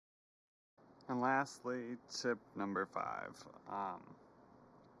And lastly, tip number 5.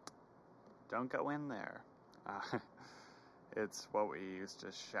 Don't go in there. It's what we used to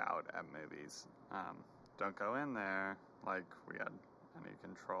shout at movies. Don't go in there, like we had any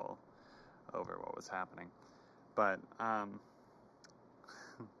control over what was happening. But,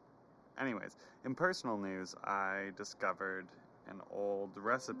 anyways, in personal news, I discovered an old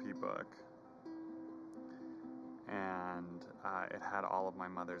recipe book, and it had all of my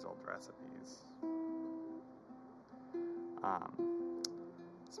mother's old recipes.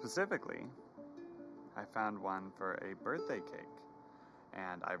 Specifically, I found one for a birthday cake,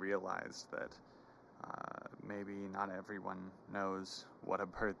 and I realized that maybe not everyone knows what a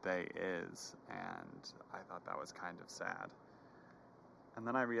birthday is, and I thought that was kind of sad. And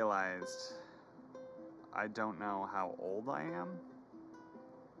then I realized I don't know how old I am.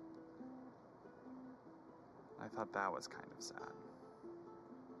 I thought that was kind of sad.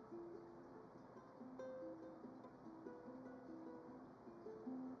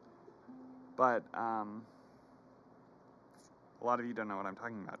 But a lot of you don't know what I'm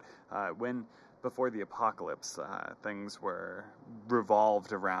talking about. Before the apocalypse, things were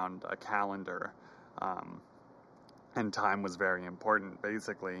revolved around a calendar, and time was very important.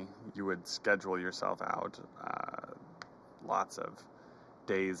 Basically, you would schedule yourself out lots of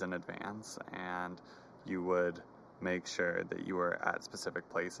days in advance, and you would make sure that you were at specific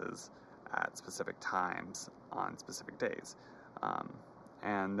places at specific times on specific days.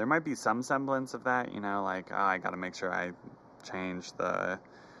 And there might be some semblance of that, like, I gotta make sure I change the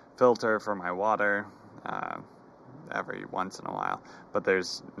filter for my water every once in a while. But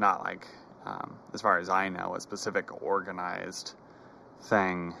there's not, like, as far as I know, a specific organized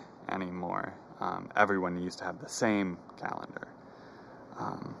thing anymore. Everyone used to have the same calendar.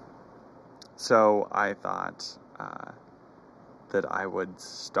 So I thought that I would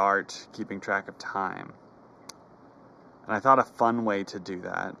start keeping track of time. And I thought a fun way to do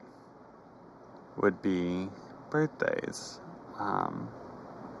that would be birthdays. I'm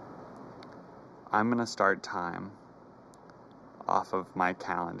going to start time off of my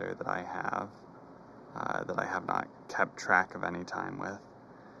calendar that I have not kept track of any time with,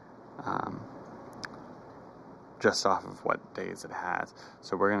 just off of what days it has.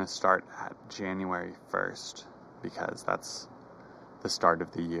 So we're going to start at January 1st, because that's the start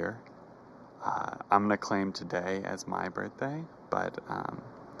of the year. I'm going to claim today as my birthday, but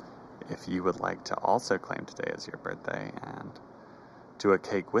if you would like to also claim today as your birthday and do a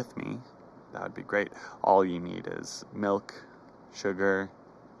cake with me, that would be great. All you need is milk, sugar,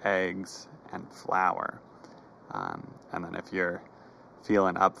 eggs, and flour. And then if you're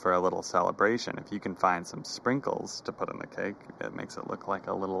feeling up for a little celebration, if you can find some sprinkles to put in the cake, it makes it look like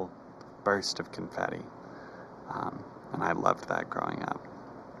a little burst of confetti. And I loved that growing up.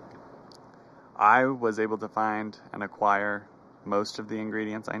 I was able to find and acquire most of the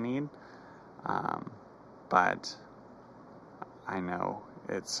ingredients I need, but I know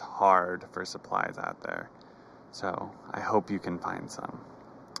it's hard for supplies out there, so I hope you can find some.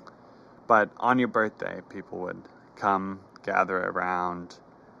 But on your birthday, people would come, gather around,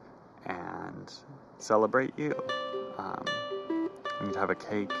 and celebrate you. And you'd have a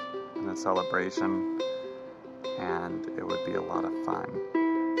cake and a celebration, and it would be a lot of fun.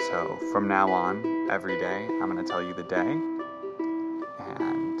 So from now on, every day, I'm going to tell you the day,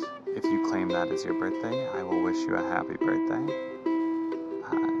 and if you claim that as your birthday, I will wish you a happy birthday.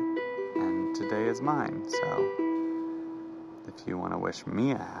 And today is mine, so if you want to wish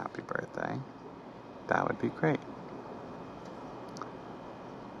me a happy birthday, that would be great.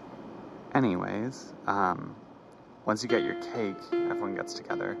 Anyways, once you get your cake, everyone gets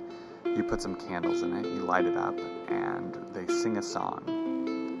together, you put some candles in it, you light it up, and they sing a song.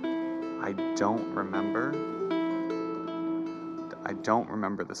 I don't remember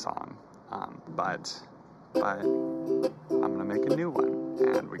the song, but I'm gonna make a new one,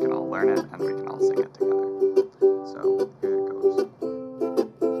 and we can all learn it, and we can all sing it together. So here it goes.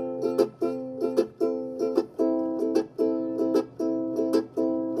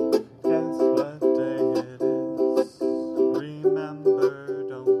 Guess what day it is? Remember,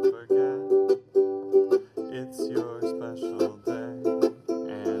 don't forget. It's your special day,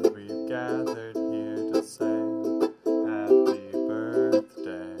 and we've gathered here to say happy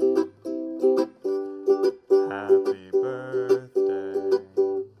birthday. Happy birthday.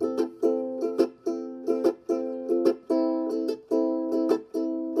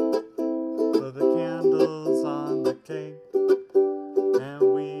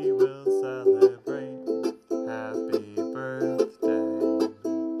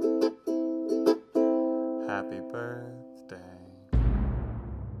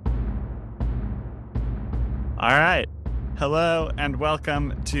 All right. Hello and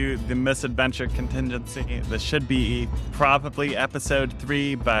welcome to the Misadventure Contingency. This should be probably episode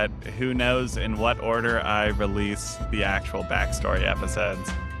 3, but who knows in what order I release the actual backstory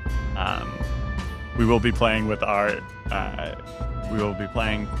episodes. We will be playing with we will be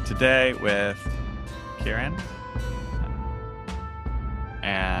playing today with Kieran.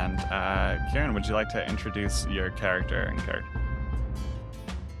 And Kieran, would you like to introduce your character and character?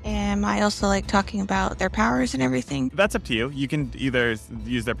 Am I also talking about their powers and everything? That's up to you. You can either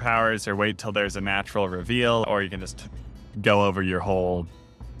use their powers or wait till there's a natural reveal, or you can just go over your whole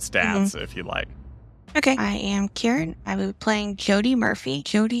stats if you like. Okay. I am Kieran. I will be playing Jodie Murphy.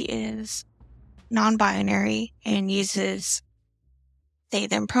 Jodie is non-binary and uses they,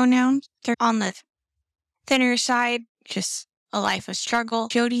 them pronouns. They're on the thinner side, just a life of struggle.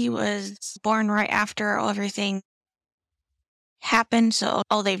 Jodie was born right after everything happened, so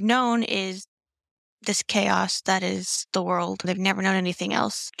all they've known is this chaos that is the world. They've never known anything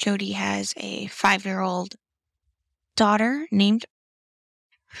else. Jodie has a 5-year-old daughter named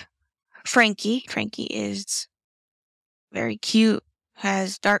Frankie. Frankie is very cute,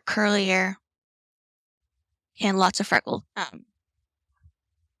 has dark curly hair, and lots of freckles.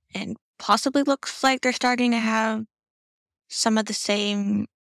 And possibly looks like they're starting to have some of the same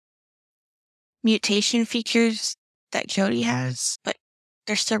mutation features that Jodie has, but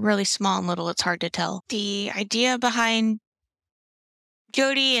they're still really small and little. It's hard to tell. The idea behind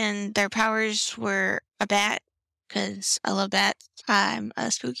Jodie and their powers were a bat, because I love bats. I'm a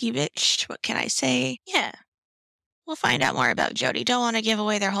spooky bitch. What can I say? Yeah. We'll find out more about Jodie. Don't want to give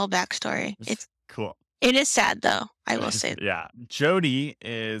away their whole backstory. It's cool. It is sad, though, I will say. Yeah. Jodie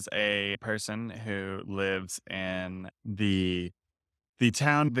is a person who lives in the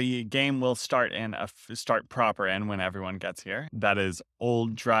town the game will start proper in when everyone gets here. That is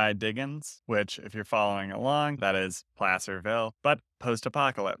Old Dry Diggins, which, if you're following along, that is Placerville, but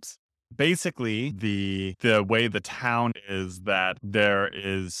post-apocalypse. Basically, the way the town is that there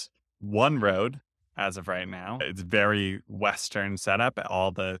is one road as of right now. It's very Western setup.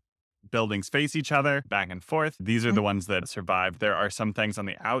 All the buildings face each other back and forth. These are the ones that survive. There are some things on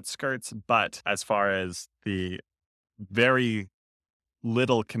the outskirts, but as far as the very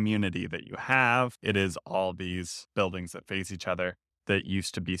little community that you have, it is all these buildings that face each other that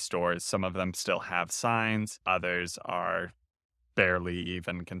used to be stores. Some of them still have signs. Others are barely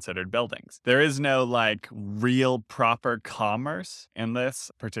even considered buildings. There is no real proper commerce in this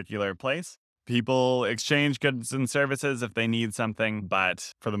particular place. People exchange goods and services if they need something,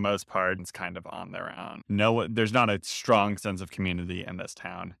 but for the most part, it's kind of on their own. No, there's not a strong sense of community in this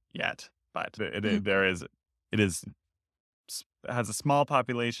town yet, but it has a small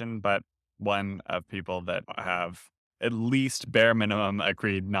population, but one of people that have at least bare minimum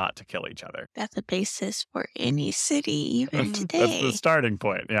agreed not to kill each other. That's the basis for any city, even today. That's the starting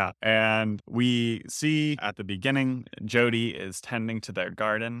point, yeah. And we see at the beginning, Jodie is tending to their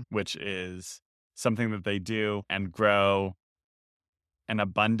garden, which is something that they do and grow an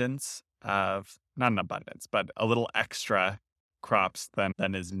abundance of, not an abundance, but a little extra crops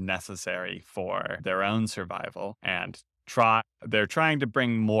than is necessary for their own survival, and they're trying to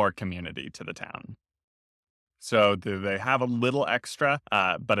bring more community to the town. So they have a little extra,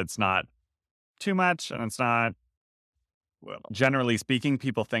 but it's not too much, and it's not, well, generally speaking,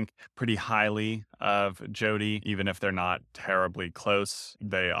 people think pretty highly of Jodie, even if they're not terribly close.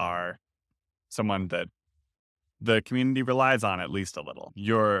 They are someone that the community relies on at least a little.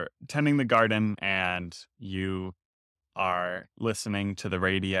 You're tending the garden, and you are listening to the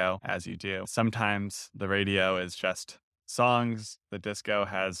radio as you do. Sometimes the radio is just songs the disco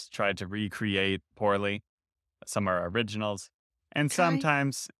has tried to recreate poorly. Some are originals. And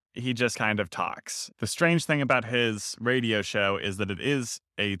sometimes he just kind of talks. The strange thing about his radio show is that it is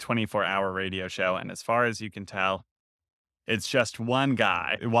a 24-hour radio show. And as far as you can tell, it's just one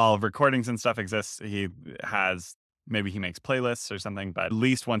guy. While recordings and stuff exist, maybe he makes playlists or something, but at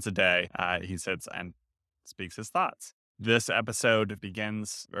least once a day, he sits and speaks his thoughts. This episode began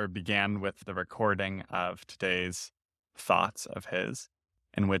with the recording of today's thoughts of his,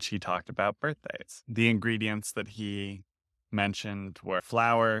 in which he talked about birthdays. The ingredients that he mentioned were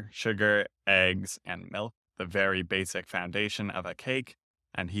flour, sugar, eggs, and milk, the very basic foundation of a cake.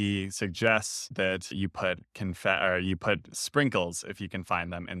 And he suggests that you put sprinkles, if you can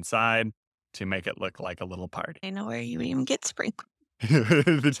find them, inside to make it look like a little party. I know where you even get sprinkles.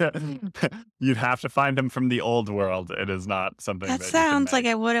 You'd have to find them from the old world. It is not something that sounds like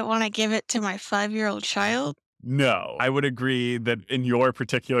I wouldn't want to give it to my 5-year-old child. No, I would agree that in your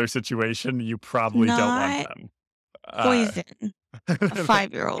particular situation, you probably don't want them. Poison. A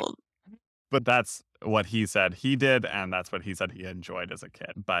 5-year-old. But that's what he said he did, and that's what he said he enjoyed as a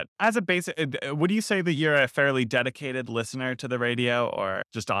kid. But as a basic, would you say that you're a fairly dedicated listener to the radio, or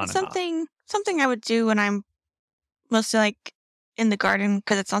just on It's and off? something I would do when I'm mostly like in the garden,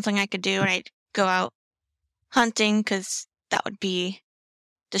 because it's something I could do when I go out hunting, because that would be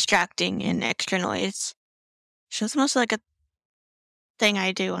distracting and extra noise. So it's mostly like a thing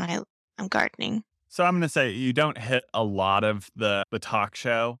I do when I'm gardening. So I'm going to say you don't hit a lot of the talk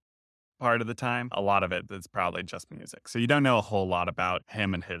show part of the time. A lot of it is probably just music. So you don't know a whole lot about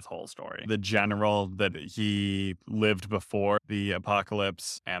him and his whole story. The general that he lived before the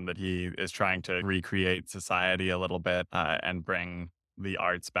apocalypse and that he is trying to recreate society a little bit and bring the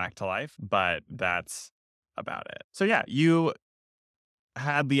arts back to life. But that's about it. So yeah, you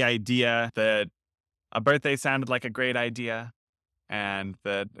had the idea that a birthday sounded like a great idea and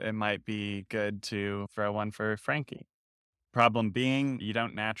that it might be good to throw one for Frankie. Problem being, you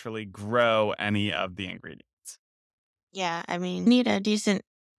don't naturally grow any of the ingredients. Yeah, I mean, need a decent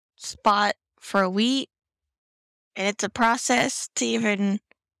spot for wheat, and it's a process to even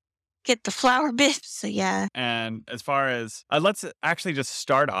get the flour bits. So yeah. And as far as let's actually just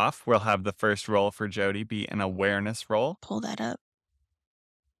start off. We'll have the first roll for Jodie be an awareness roll. Pull that up.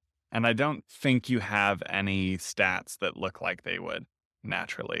 And I don't think you have any stats that look like they would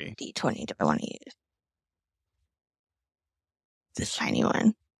naturally. D20 do I want to use? The shiny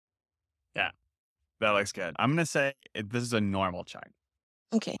one. Yeah, that looks good. I'm going to say this is a normal check.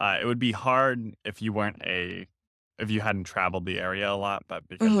 Okay. It would be hard if you hadn't traveled the area a lot, but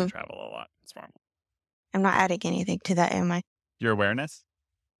because you travel a lot, it's normal. I'm not adding anything to that, am I? Your awareness?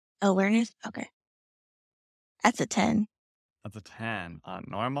 Awareness? Okay. That's a 10. That's a 10 on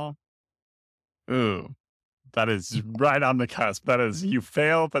normal. Ooh, that is right on the cusp. That is, you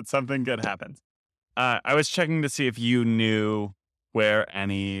fail, but something good happens. I was checking to see if you knew where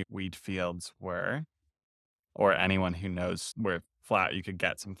any wheat fields were, or anyone who knows where you could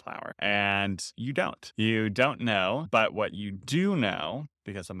get some flour. And you don't. You don't know, but what you do know,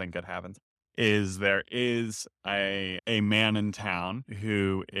 because something good happens, is there is a man in town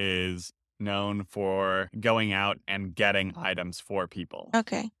who is known for going out and getting items for people.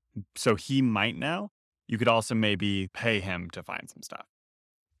 Okay. So he might know. You could also maybe pay him to find some stuff.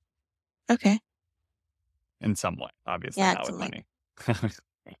 Okay. In some way, obviously, Yeah, not with money.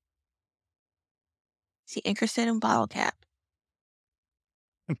 Is he interested in bottle cap?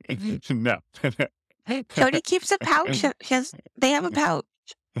 No. Jodie keeps a pouch. They have a pouch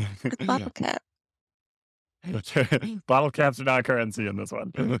with bottle cap. Bottle caps are not currency in this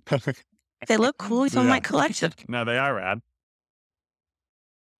one. They look cool. Someone might collect them. No, they are rad.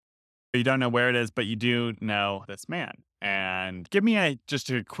 You don't know where it is, but you do know this man. And give me just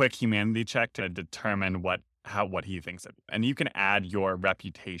a quick humanity check to determine what he thinks of you. And you can add your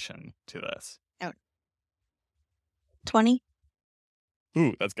reputation to this. 20.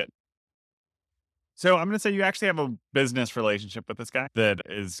 Ooh, that's good. So I'm going to say you actually have a business relationship with this guy that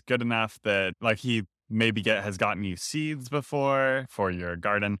is good enough that like he maybe has gotten you seeds before for your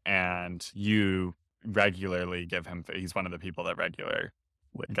garden, and you regularly give him. He's one of the people that regularly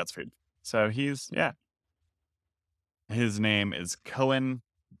gets food. So his name is Cohen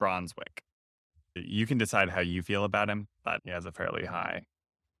Bronswick. You can decide how you feel about him, but he has a fairly high.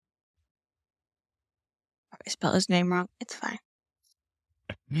 I spelled his name wrong. It's fine.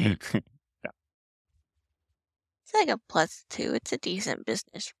 Yeah. It's like a +2. It's a decent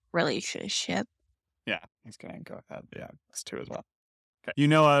business relationship. Yeah, he's going to go ahead. Yeah, +2 as well. Okay. You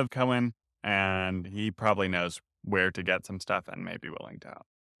know of Cohen, and he probably knows where to get some stuff and may be willing to help.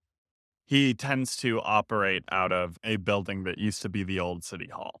 He tends to operate out of a building that used to be the old city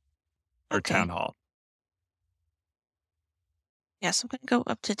hall or town hall. Yes, I'm going to go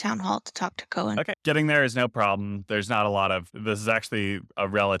up to town hall to talk to Cohen. Okay. Getting there is no problem. There's not a lot of, this is actually a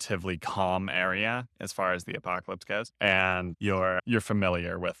relatively calm area as far as the apocalypse goes. And you're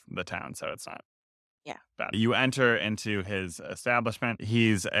familiar with the town, so it's not bad. You enter into his establishment.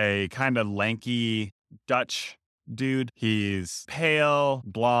 He's a kind of lanky Dutch dude. He's pale,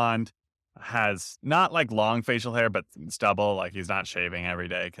 blonde, has not like long facial hair, but stubble. Like he's not shaving every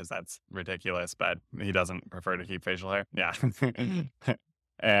day because that's ridiculous, but he doesn't prefer to keep facial hair. Yeah.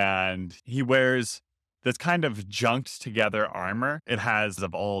 And he wears this kind of junked together armor. It has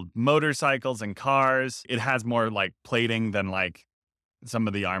of old motorcycles and cars. It has more like plating than like some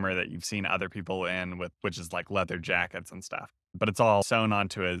of the armor that you've seen other people in with, which is like leather jackets and stuff. But it's all sewn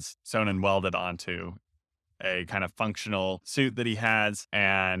and welded onto a kind of functional suit that he has,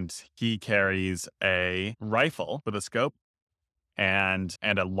 and he carries a rifle with a scope and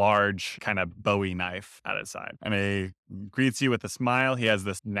a large kind of Bowie knife at his side. And he greets you with a smile. He has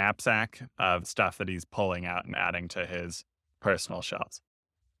this knapsack of stuff that he's pulling out and adding to his personal shelves.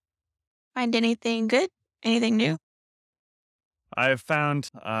 Find anything good? Anything new? I've found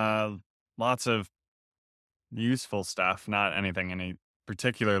lots of useful stuff, not anything any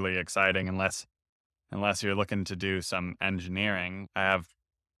particularly exciting unless you're looking to do some engineering. I have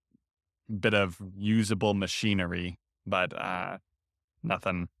a bit of usable machinery, but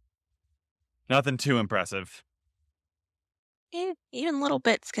nothing too impressive. Even little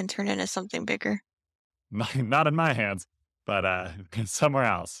bits can turn into something bigger. Not in my hands, but somewhere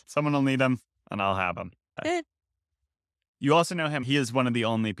else. Someone will need them, and I'll have them. Good. You also know him. He is one of the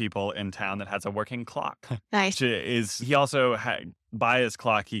only people in town that has a working clock. Nice. He also, by his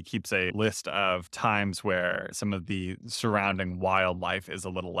clock, he keeps a list of times where some of the surrounding wildlife is a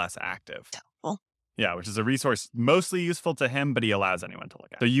little less active. Cool. Yeah, which is a resource mostly useful to him, but he allows anyone to look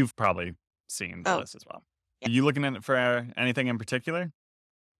at. So you've probably seen the list as well. Yeah. Are you looking at it for anything in particular?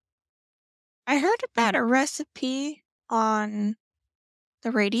 I heard about a recipe on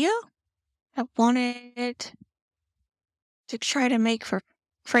the radio. I wanted to try to make for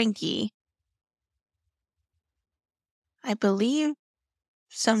Frankie. I believe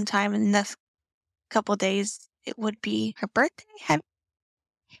sometime in the next couple days it would be her birthday.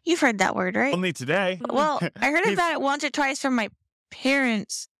 You've heard that word, right? Only today. Well, I heard about it once or twice from my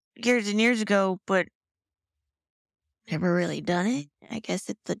parents years and years ago, but never really done it. I guess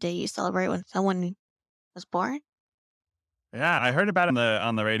it's the day you celebrate when someone was born. Yeah, I heard about it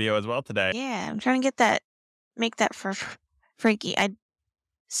on the radio as well today. Yeah, I'm trying to make that for Frankie. I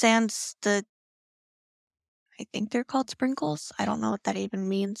think they're called sprinkles. I don't know what that even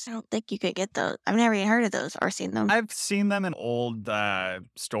means. I don't think you could get those. I've never even heard of those or seen them. I've seen them in old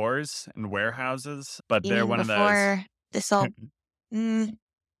stores and warehouses, but You they're mean one of those. before this all. They're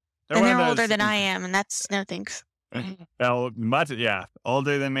They're older than I am, and that's no thanks. Well,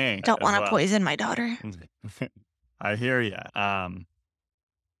 older than me. Don't want to well. poison my daughter. I hear you.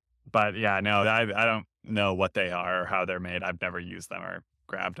 But yeah, no, I don't know what they are or how they're made. I've never used them or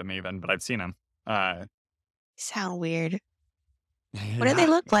grabbed them even, but I've seen them. Sound weird. What do they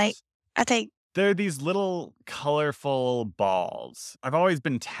look like? They're these little colorful balls. I've always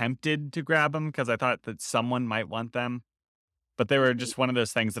been tempted to grab them because I thought that someone might want them, but they were just one of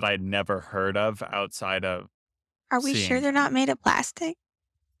those things that I had never heard of outside of. Are we sure they're not made of plastic?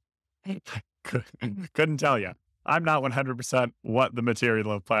 Couldn't tell you. I'm not 100% what the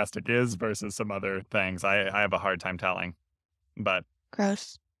material of plastic is versus some other things. I have a hard time telling, but.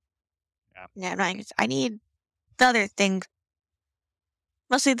 Gross. Yeah. Yeah, I need the other things.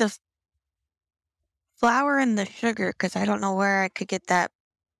 Mostly the flour and the sugar, because I don't know where I could get that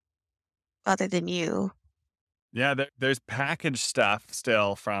other than you. Yeah, there's packaged stuff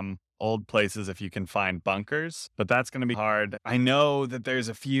still from old places if you can find bunkers, but that's going to be hard. I know that there's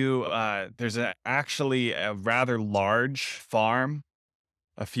a few, there's actually a rather large farm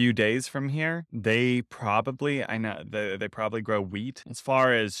a few days from here. They probably grow wheat. As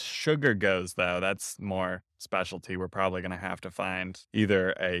far as sugar goes, though, that's more specialty. We're probably going to have to find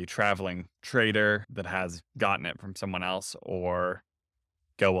either a traveling trader that has gotten it from someone else or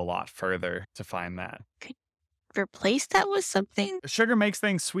go a lot further to find that. Replace that with something? Sugar makes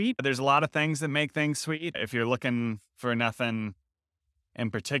things sweet. There's a lot of things that make things sweet. If you're looking for nothing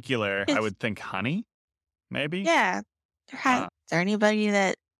in particular, I would think honey, maybe. Yeah. Is there anybody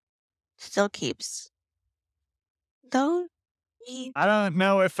that still keeps those? I don't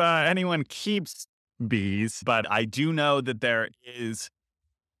know if anyone keeps bees, but I do know that there is,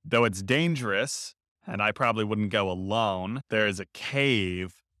 though it's dangerous, and I probably wouldn't go alone, there is a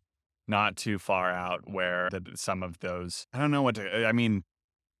cave not too far out where some of those, I don't know what to, I mean,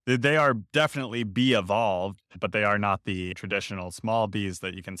 they are definitely bee evolved, but they are not the traditional small bees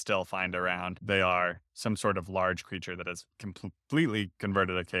that you can still find around. They are some sort of large creature that has completely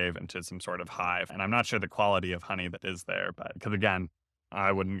converted a cave into some sort of hive. And I'm not sure the quality of honey that is there, but because again,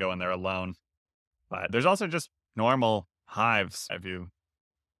 I wouldn't go in there alone. But there's also just normal hives if you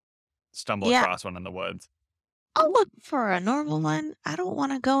stumble across one in the woods. I'll look for a normal one. I don't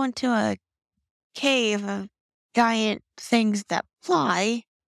want to go into a cave of giant things that fly.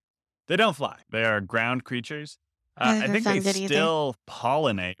 They don't fly. They are ground creatures. I think they still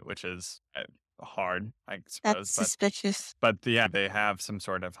pollinate, which is hard, I suppose. That's suspicious. But yeah, they have some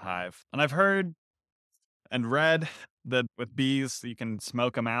sort of hive. And I've heard and read that with bees, you can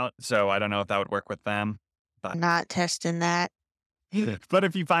smoke them out. So I don't know if that would work with them. But not testing that. But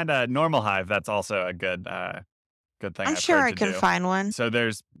if you find a normal hive, that's also a good thing. I'm sure I can find one. So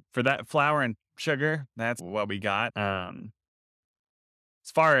there's, for that flour and sugar, that's what we got.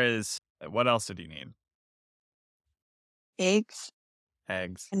 As far as what else did you need? Eggs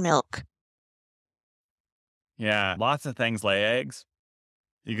Eggs. and milk. Yeah, lots of things lay eggs.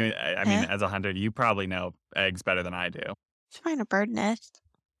 You can, I mean, Yeah. as a hunter, you probably know eggs better than I do. Let's find a bird nest.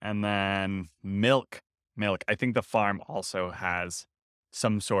 And then milk. I think the farm also has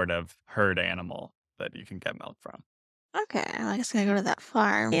some sort of herd animal that you can get milk from. Okay, I guess I gotta go to that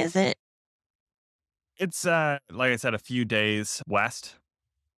farm. Is it? It's, like I said, a few days west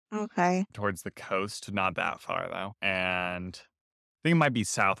Okay. towards the coast. Not that far, though. And I think it might be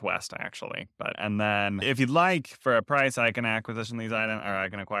southwest, actually. And then if you'd like, for a price, I can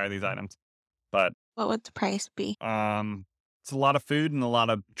acquire these items. But What would the price be? it's a lot of food and a lot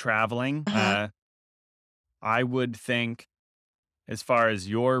of traveling. Uh-huh. I would think, as far as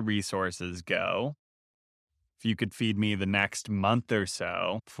your resources go, if you could feed me the next month or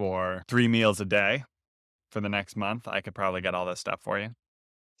so for 3 meals a day for the next month, I could probably get all this stuff for you.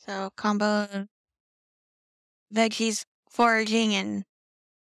 So combo of veggies, foraging, and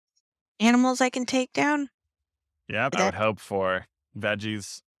animals I can take down. Yep, I would hope for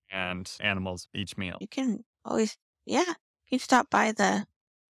veggies and animals each meal. You can always, yeah. You can stop by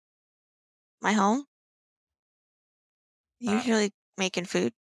my home. Usually making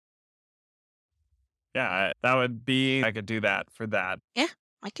food. Yeah, that would be, I could do that for that. Yeah,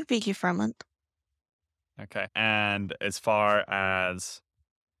 I could feed you for a month. Okay. And as far as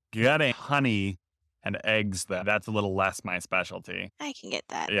getting honey and eggs, that's a little less my specialty. I can get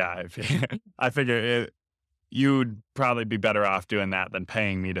that. Yeah, I figure you'd probably be better off doing that than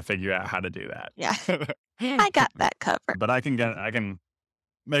paying me to figure out how to do that. Yeah, I got that covered. But I can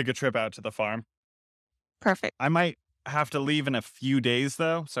make a trip out to the farm. Perfect. I might have to leave in a few days,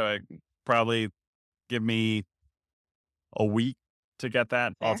 though, so it probably give me a week to get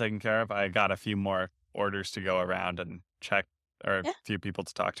that all taken care of. I got a few more orders to go around and check, or a few people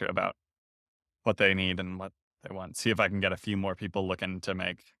to talk to about what they need and what they want. See if I can get a few more people looking to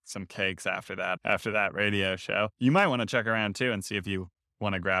make some cakes after that radio show. You might want to check around too and see if you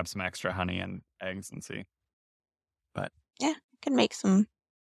want to grab some extra honey and eggs and see. But yeah, I can make some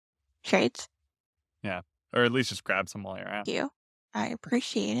trades. Yeah, or at least just grab some while you're out. Thank you. I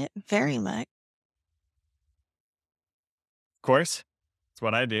appreciate it very much. Of course, it's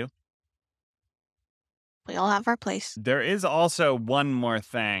what I do. We all have our place. There is also one more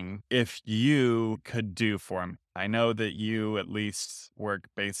thing if you could do for me. I know that you at least work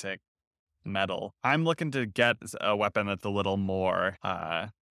basic metal. I'm looking to get a weapon that's a little more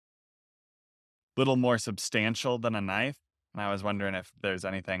substantial than a knife. And I was wondering if there's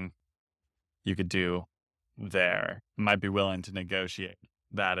anything you could do there. I might be willing to negotiate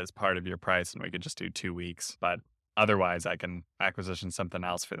that as part of your price, and we could just do 2 weeks. But otherwise, I can acquisition something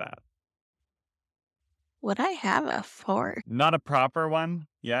else for that. Would I have a fork? Not a proper one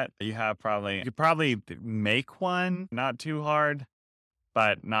yet. You could probably make one, not too hard,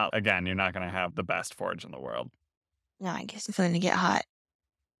 but you're not going to have the best forge in the world. No, I guess it's going to get hot.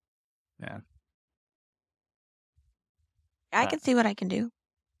 Yeah. I can see what I can do.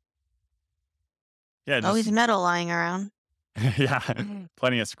 Yeah. Always metal lying around. Yeah.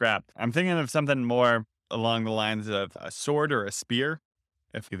 Plenty of scrap. I'm thinking of something more along the lines of a sword or a spear.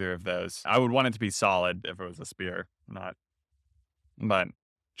 If either of those, I would want it to be solid if it was a spear, but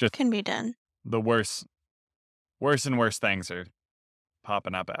just can be done. The worse and worse things are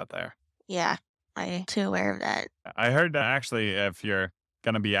popping up out there. Yeah, I'm too aware of that. I heard that actually, if you're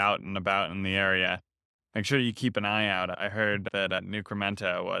going to be out and about in the area, make sure you keep an eye out. I heard that at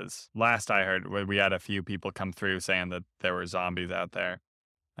Nucremento last I heard, we had a few people come through saying that there were zombies out there.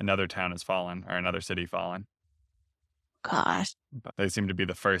 Another town has fallen, or another city fallen. Gosh. But they seem to be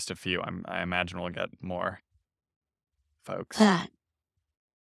the first of few. I imagine we'll get more folks. I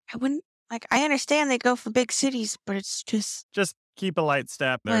wouldn't, I understand they go for big cities, but it's just... Just keep a light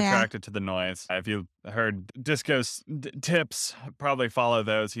step. They're attracted to the noise. If you heard Disco's tips, probably follow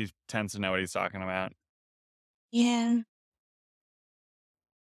those. He tends to know what he's talking about. Yeah.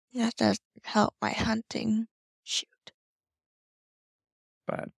 That does help my hunting. Shoot.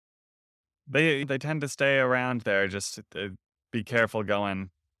 But they tend to stay around there. Just be careful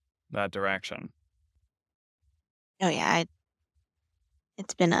going that direction. Oh, yeah.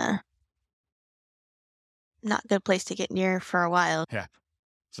 It's been a not good place to get near for a while. Yeah.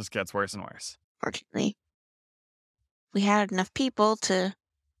 It just gets worse and worse. Fortunately. We had enough people to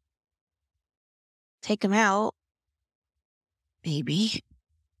take them out. Maybe. If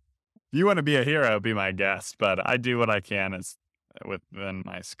you want to be a hero, be my guest. But I do what I can within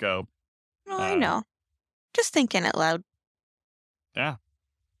my scope. Oh, I know. Just thinking it loud. Yeah.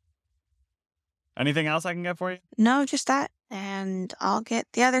 Anything else I can get for you? No, just that. and I'll get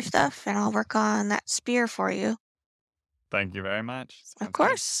the other stuff, and I'll work on that spear for you. Thank you very much. Of Sounds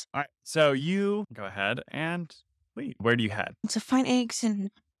course. good. All right. So you go ahead and leave. Where do you head? To find eggs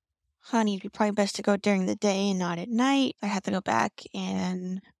and honey, it'd be probably best to go during the day and not at night. I have to go back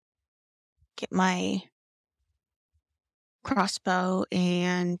and get my crossbow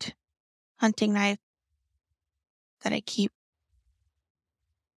and hunting knife that I keep,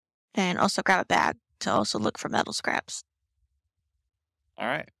 and also grab a bag to also look for metal scraps. All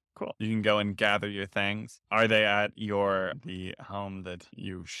right. Cool. You can go and gather your things. Are they at the home that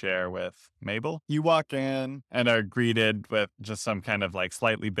you share with Mabel? You walk in and are greeted with just some kind of like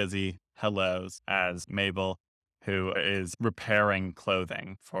slightly busy hellos as Mabel, who is repairing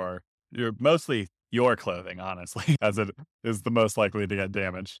clothing for mostly your clothing, honestly, as it is the most likely to get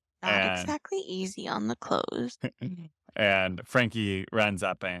damaged. Not exactly easy on the clothes. And Frankie runs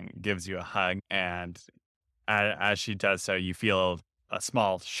up and gives you a hug, and as she does so, you feel a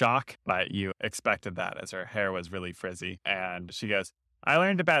small shock, but you expected that as her hair was really frizzy. And she goes, I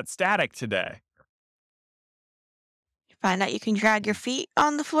learned about static today. You find out you can drag your feet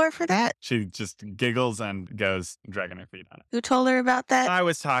on the floor for that? She just giggles and goes dragging her feet on it. Who told her about that? I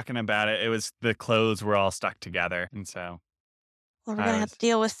was talking about it. It was the clothes were all stuck together. And so. Well, we're going to have to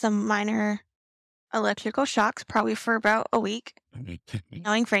deal with some minor electrical shocks, probably for about a week,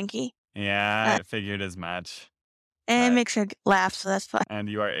 knowing Frankie. Yeah, I figured as much. And it makes her laugh, so that's fun. And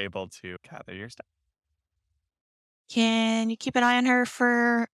you are able to gather your stuff. Can you keep an eye on her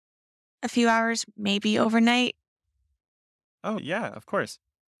for a few hours, maybe overnight? Oh, yeah, of course.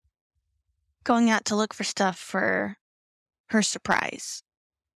 Going out to look for stuff for her surprise.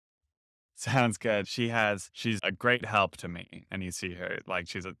 Sounds good. She's a great help to me. And you see her, like,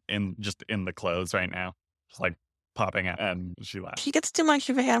 she's in the clothes right now, just like popping out, and she laughs. If she gets too much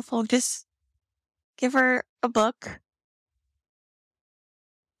of a handful, just give her a book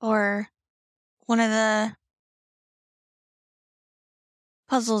or one of the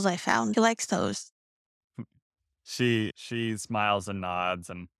puzzles I found. She likes those. She smiles and nods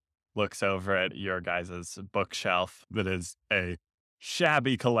and looks over at your guys' bookshelf that is a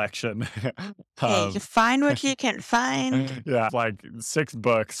shabby collection. Hey, you find what you can find. Yeah, like 6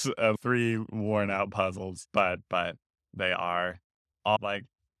 books of 3 worn out puzzles, but they are all like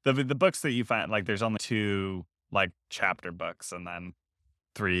the books that you find, like there's only 2 like chapter books and then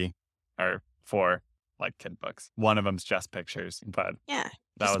 3 or 4 like kid books. One of them's just pictures, but yeah,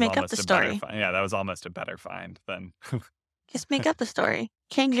 that just was make up almost the a story. better yeah, that was almost a better find than just make up the story.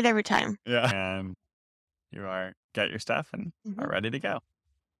 Change it every time. Yeah, and you get your stuff and are ready to go.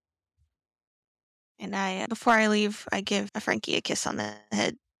 And before I leave, I give Frankie a kiss on the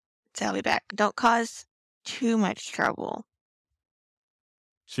head. Say I'll be back. Don't cause too much trouble.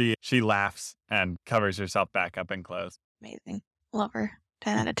 She laughs and covers herself back up in clothes. Amazing. Love her.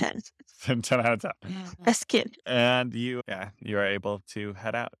 10 out of 10. 10 out of 10. Best kid. And you are able to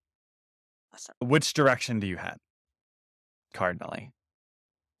head out. Awesome. Which direction do you head? Cardinally.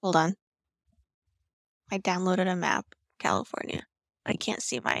 Hold on. I downloaded a map, California. I can't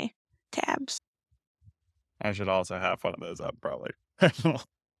see my tabs. I should also have one of those up, probably.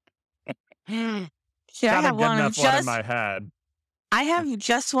 See, I have one of one in my head. I have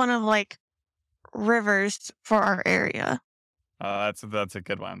just one of like rivers for our area. That's a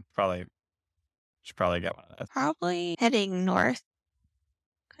good one. Should probably get one of those. Probably heading north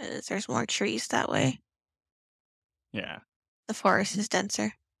because there's more trees that way. Yeah. The forest is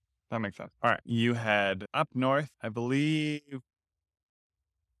denser. That makes sense. All right. You head up north, I believe.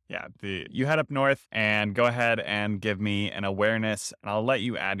 Yeah, you head up north and go ahead and give me an awareness, and I'll let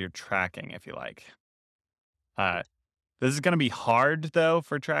you add your tracking if you like. This is going to be hard, though,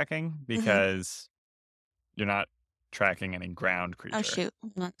 for tracking because you're not tracking any ground creature. Oh, shoot.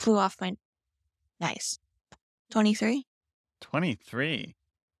 Flew off my... Nice. 23? 23.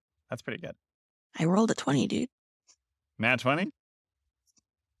 That's pretty good. I rolled a 20, dude. Nat 20?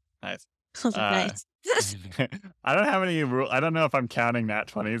 Nice. Nice. I don't have any I don't know if I'm counting nat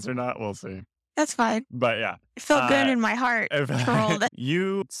 20s or not. We'll see. That's fine. But yeah. It felt good in my heart to roll that.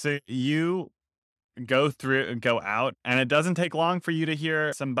 You go out, and it doesn't take long for you to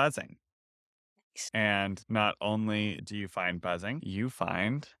hear some buzzing. And not only do you find buzzing, you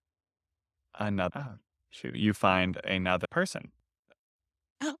find you find another person.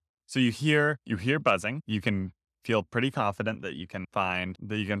 Oh. So you hear buzzing. You can feel pretty confident that you can find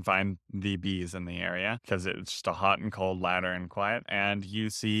the bees in the area because it's just a hot and cold ladder and quiet. And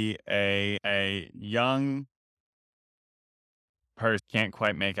you see a young person. Can't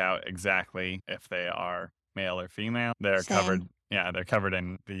quite make out exactly if they are male or female. They're covered. Yeah, they're covered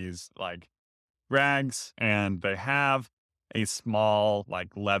in these like rags, and they have a small,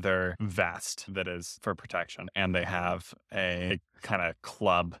 leather vest that is for protection. And they have a kind of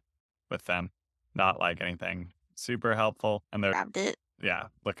club with them. Not like anything super helpful. And they're, Grabbed it. yeah,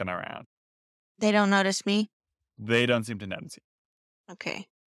 looking around. They don't notice me? They don't seem to notice you. Okay.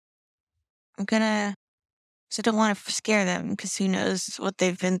 I'm gonna... So I don't want to scare them, because who knows what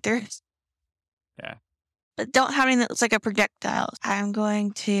they've been through. Yeah. But don't have anything that looks like a projectile. I'm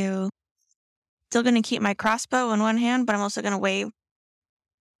going to... Still going to keep my crossbow in one hand, but I'm also going to wave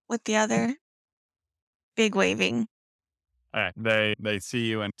with the other. Big waving. All right. They see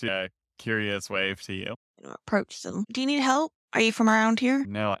you and do a curious wave to you. I'm gonna approach them. Do you need help? Are you from around here?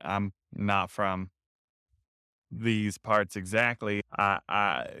 No, I'm not from these parts exactly.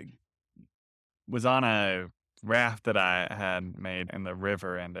 I was on a raft that I had made in the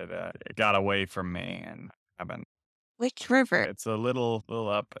river, and it got away from me, and I've been... Which river? It's a little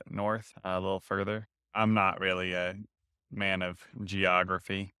up north, a little further. I'm not really a man of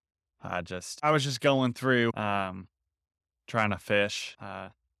geography. I was just going through, trying to fish.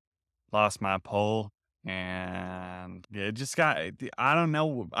 Lost my pole, and it just got... I don't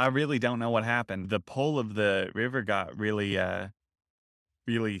know. I really don't know what happened. The pole of the river got really,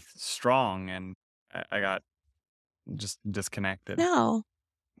 really strong, and I got just disconnected. No.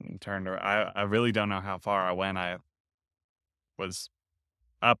 And turned around. I really don't know how far I went. I was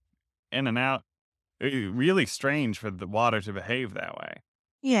up, in and out. Really strange for the water to behave that way.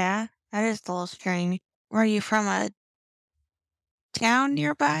 Yeah, that is a little strange. Were you from a town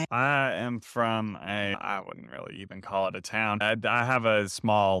nearby? I am from I wouldn't really even call it a town. I have a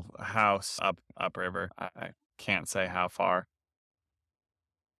small house upriver. I can't say how far.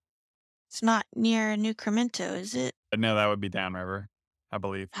 It's not near New Cremento, is it? No, that would be downriver, I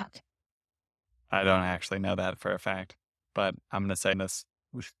believe. Okay. I don't actually know that for a fact, but I'm gonna say this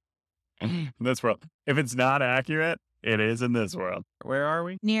this world. If it's not accurate, it is in this world. Where are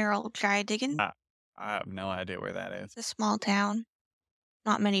we? Near Old Dry Diggin'? I have no idea where that is. It's a small town.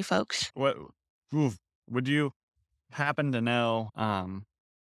 Not many folks. What would you happen to know?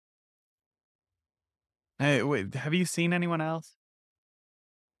 Hey, wait, have you seen anyone else?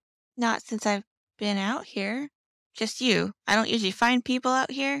 Not since I've been out here. Just you. I don't usually find people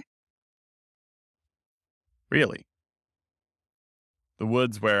out here. Really? The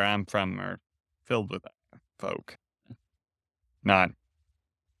woods where I'm from are filled with folk. Not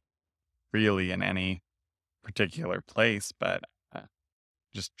really in any particular place, but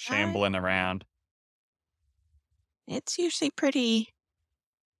just shambling around. It's usually pretty...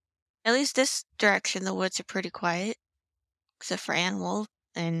 At least this direction, the woods are pretty quiet. Except for animals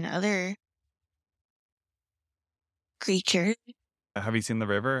and other creatures. Have you seen the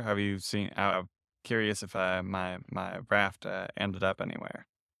river? Have you seen... I'm curious if my raft ended up anywhere.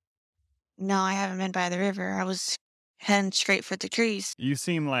 No, I haven't been by the river. I was heading straight for the trees. You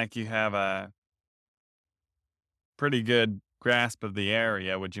seem like you have a pretty good grasp of the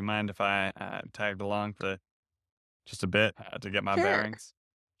area. Would you mind if I tagged along for just a bit to get my bearings?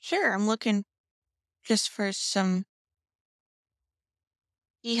 Sure, I'm looking just for some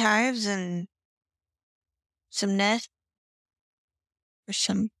beehives and some nests or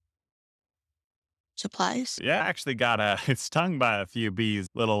some supplies. Yeah, I actually got stung by a few bees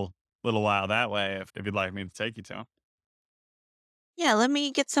little while that way, if you'd like me to take you to them. Yeah, let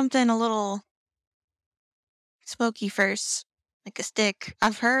me get something a little smoky first, like a stick.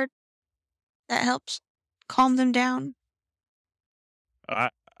 I've heard that helps calm them down.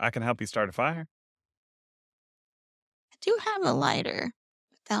 I can help you start a fire. I do have a lighter.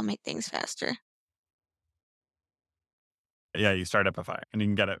 That'll make things faster. Yeah, you start up a fire, and you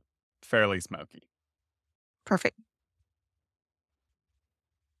can get it fairly smoky. Perfect.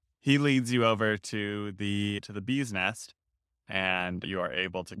 He leads you over to the bee's nest, and you are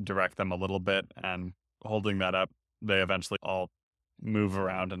able to direct them a little bit, and holding that up, they eventually all move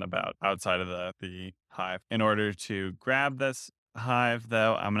around and about outside of the hive. In order to grab this hive,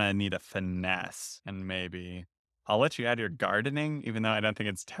 though, I'm going to need a finesse, and maybe I'll let you add your gardening, even though I don't think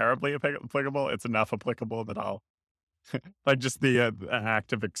it's terribly applicable. It's enough applicable that I'll like just the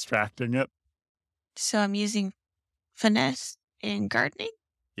act of extracting it. So I'm using finesse in gardening?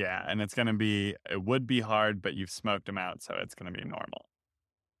 Yeah, and it would be hard, but you've smoked them out, so it's going to be normal.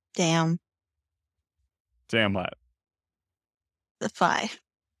 Damn. Damn what? The 5.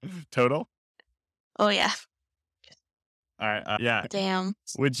 Total? Oh, yeah. All right, yeah. Damn.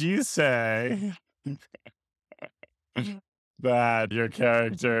 Would you say that your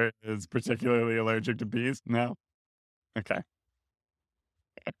character is particularly allergic to bees? No? Okay.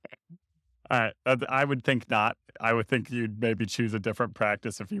 All right. I would think not. I would think you'd maybe choose a different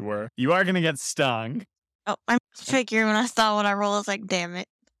practice if you were. You are going to get stung. Oh, I'm figure when I saw what I rolled, I was like, damn it.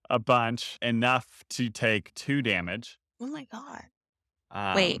 a bunch, enough to take 2 damage. Oh my God.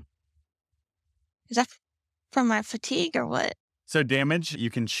 Um, Wait. Is that from my fatigue or what? So damage, you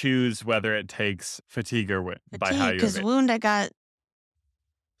can choose whether it takes fatigue or by how Fatigue, you because evade. wound I got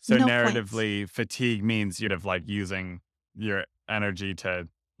So no narratively, fatigue means you'd have like using your energy to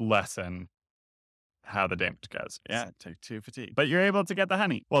lessen how the damage goes. Yeah, take 2 fatigue. But you're able to get the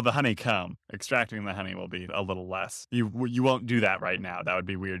honey. Well, the honeycomb. Extracting the honey will be a little less. You won't do that right now. That would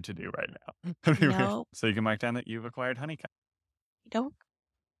be weird to do right now. That'd be weird. No. So you can mark down that you've acquired honeycomb. Don't.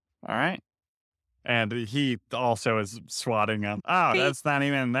 All right. And he also is swatting him. Oh, that's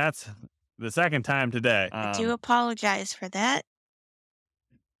the second time today. I do apologize for that.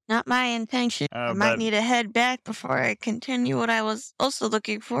 Not my intention. I but might need to head back before I continue what I was also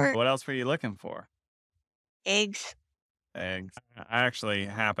looking for. what else were you looking for? Eggs. Eggs. I actually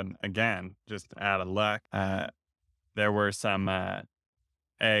happened again, just out of luck. There were some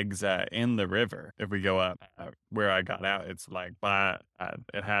eggs in the river. If we go up where I got out, it's like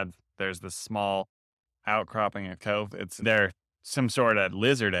there's this small outcropping of cove. They're some sort of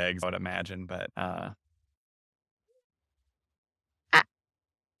lizard eggs, I would imagine, but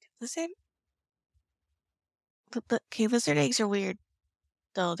Lizard? Okay, lizard eggs are weird,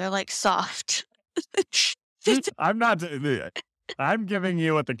 though. They're like soft. I'm not. I'm giving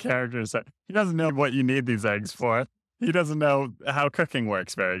you what the character said. He doesn't know what you need these eggs for. He doesn't know how cooking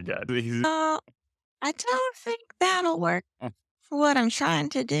works very good. I don't think that'll work for what I'm trying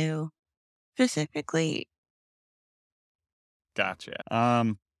to do. Specifically. Gotcha.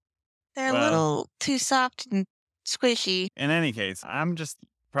 They're a little too soft and squishy. In any case, I'm just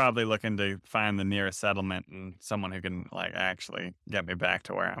probably looking to find the nearest settlement and someone who can like actually get me back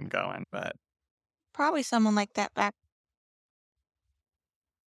to where I'm going. But probably someone like that back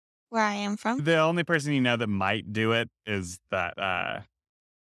where I am from. The only person you know that might do it is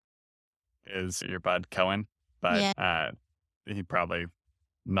your bud Cohen, but he probably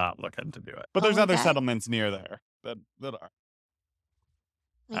not looking to do it. But there's other settlements near there that are.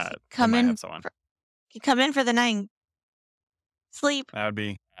 Come in. You come in for the night. Sleep. That would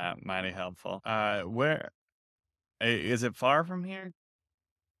be mighty helpful. Where is it far from here?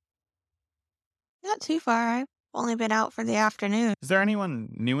 Not too far. I've only been out for the afternoon. Is there anyone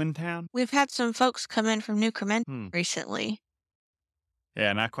new in town? We've had some folks come in from New Crement recently.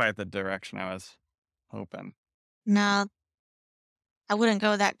 Yeah, not quite the direction I was hoping. No, I wouldn't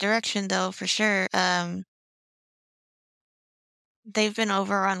go that direction though, for sure. They've been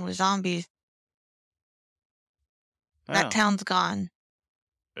overrun with zombies. That town's gone.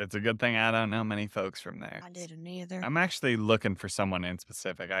 It's a good thing I don't know many folks from there. I didn't either. I'm actually looking for someone in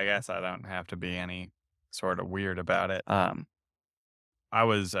specific. I guess I don't have to be any sort of weird about it. I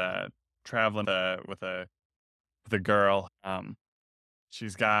was traveling with a girl.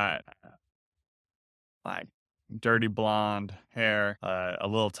 She's got like dirty blonde hair, a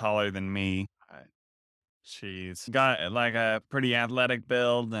little taller than me. She's got like a pretty athletic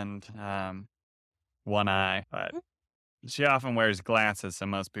build and one eye, but she often wears glasses, so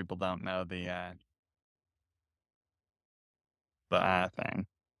most people don't know the eye thing.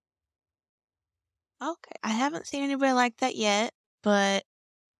 Okay, I haven't seen anybody like that yet, but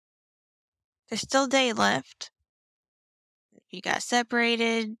there's still day left. You got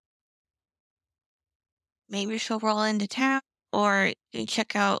separated. Maybe she'll roll into town, or you can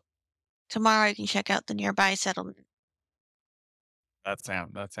check out tomorrow. You can check out the nearby settlement. That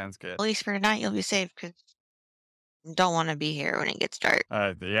sounds good. At least for tonight, you'll be safe because you don't want to be here when it gets dark.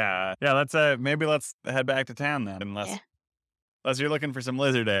 Yeah. Let's maybe let's head back to town then, unless you're looking for some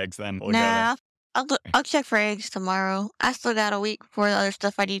lizard eggs. Then we'll go I'll check for eggs tomorrow. I still got a week before the other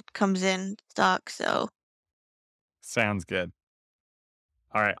stuff I need comes in stock. So sounds good.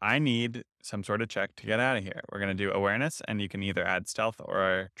 All right, I need some sort of check to get out of here. We're going to do awareness, and you can either add stealth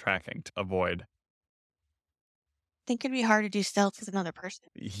or tracking to avoid. I think it'd be hard to do stealth with another person.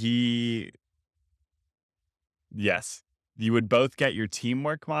 Yes. You would both get your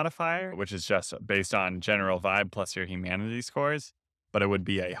teamwork modifier, which is just based on general vibe plus your humanity scores, but it would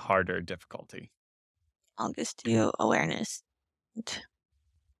be a harder difficulty. I'll just do awareness.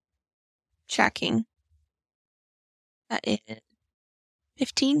 Tracking. That is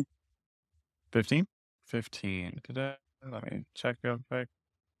 15. 15? 15. Let me check real quick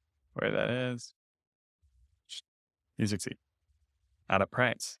where that is. You succeed. At a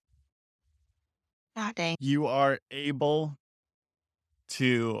price. Ah, dang. You are able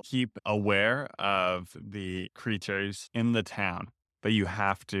to keep aware of the creatures in the town, but you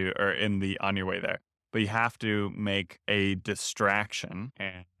have to, or on your way there, but you have to make a distraction,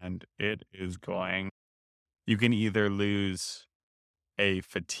 and it is going. you can either lose a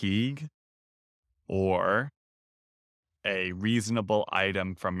fatigue or a reasonable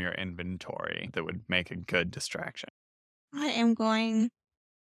item from your inventory that would make a good distraction. I'm going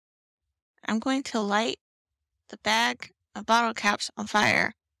to light the bag of bottle caps on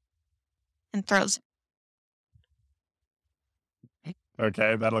fire and throw them.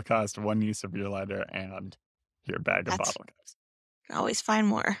 Okay, that'll cost 1 use of your lighter and your bag of bottle caps. Can always find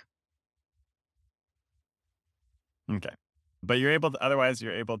more. Okay. But otherwise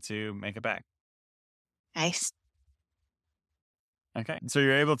you're able to make it back. Nice. Okay. So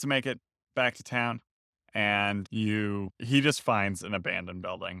you're able to make it back to town, and he just finds an abandoned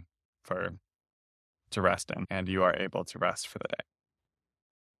building to rest in, and you are able to rest for the day.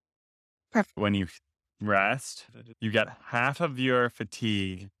 Perfect. When you rest, you get half of your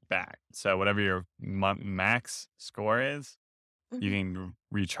fatigue back. So whatever your max score is, you can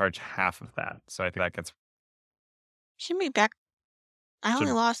recharge half of that. So I think that gets... Should be back. I think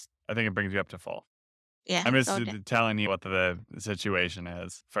it brings you up to full. Yeah. I'm just telling you what the situation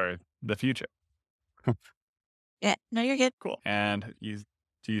is for the future. Yeah. No, you're good. Cool. And do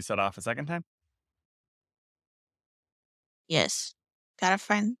you set off a second time? Yes. Gotta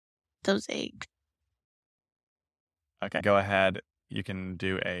find those eggs. Okay. Go ahead. You can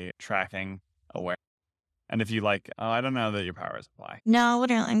do a tracking aware. And if you I don't know that your powers apply. No,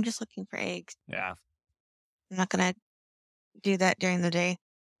 I'm just looking for eggs. Yeah. I'm not gonna do that during the day.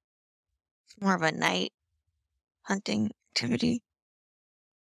 It's more of a night hunting activity.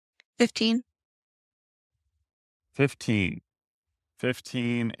 15. 15.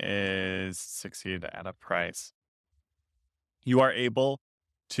 15 is succeed at a price. You are able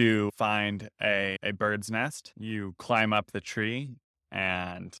to find a bird's nest. You climb up the tree,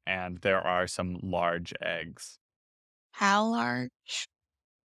 and there are some large eggs. How large?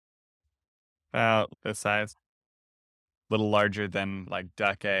 About this size. A little larger than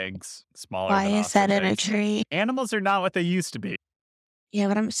duck eggs, smaller Why than is that in a eggs. tree? Animals are not what they used to be. Yeah,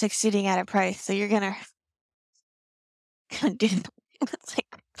 but I'm succeeding at a price, so you're gonna do it's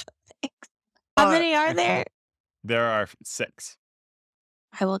how many are there? There are 6.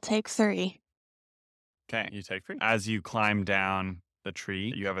 I will take 3. Okay, you take 3. As you climb down the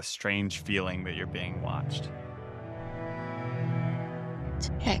tree, you have a strange feeling that you're being watched.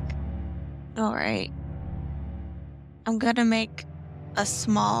 Heck. All right. I'm gonna make a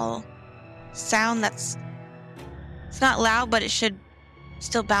small sound it's not loud, but it should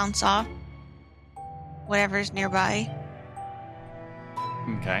still bounce off whatever's nearby.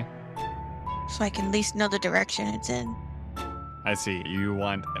 Okay. So I can at least know the direction it's in. I see. You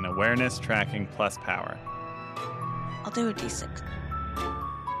want an awareness, tracking, plus power. I'll do a d6.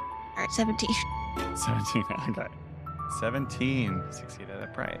 Alright, 17. 17, okay. 17, succeed at a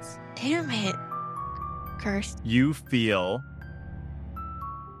price. Damn it. Cursed. You feel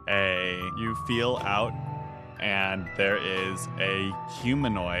out, and there is a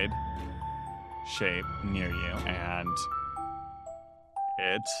humanoid shape near you, and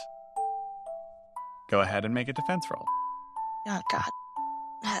go ahead and make a defense roll. Oh god.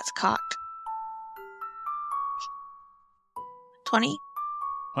 That's cocked. 20.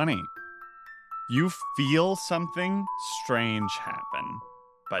 20. You feel something strange happen,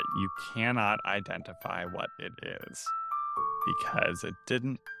 but you cannot identify what it is because it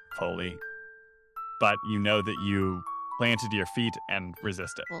didn't fully. But you know that you planted your feet and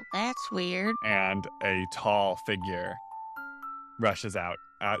resisted. Well, that's weird. And a tall figure rushes out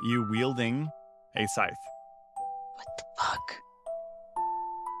at you wielding a scythe. What the fuck?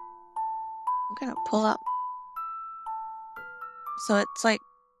 I'm gonna pull up. So it's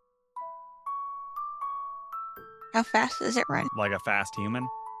how fast does it run? Like a fast human?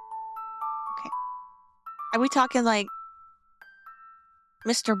 Okay. Are we talking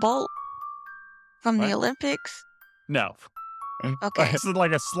Mr. Bolt from the Olympics? No. Okay. This is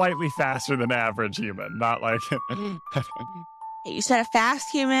a slightly faster than average human, not like... You said a fast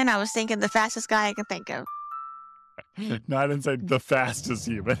human. I was thinking the fastest guy I can think of. No, I didn't say the fastest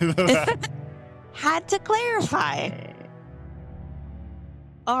human. Had to clarify.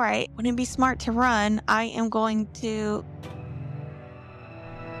 All right. Wouldn't it be smart to run? I am going to...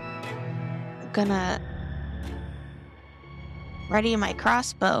 ready my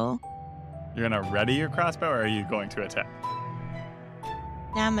crossbow. You're gonna ready your crossbow, or are you going to attack?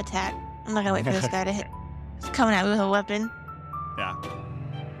 Now I'm attack. I'm not gonna wait for this guy to hit. He's coming at me with a weapon. Yeah.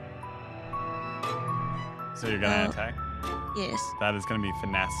 So you're gonna attack? Yes. That is gonna be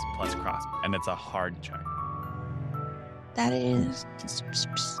finesse plus crossbow, and it's a hard check. That is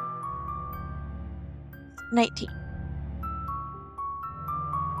 19.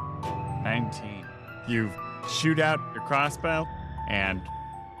 19. You shoot out your crossbow, and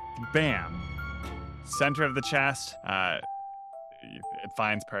bam! Center of the chest, it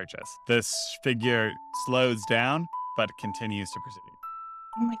finds purchase. This figure slows down, but continues to proceed.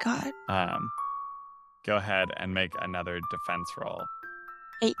 Oh my god. Go ahead and make another defense roll.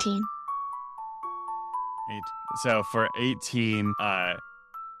 18. So for 18,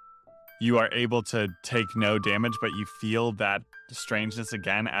 you are able to take no damage, but you feel that strangeness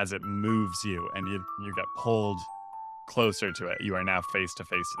again as it moves you, and you get pulled closer to it. You are now face to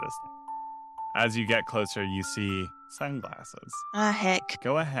face to this thing. As you get closer, you see sunglasses. Ah, heck.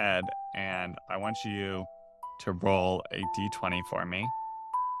 Go ahead, and I want you to roll a d20 for me,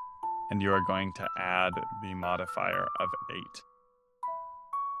 and you are going to add the modifier of 8.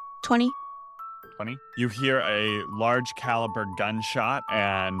 20. 20. You hear a large caliber gunshot,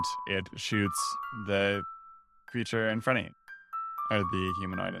 and it shoots the creature in front of you, or the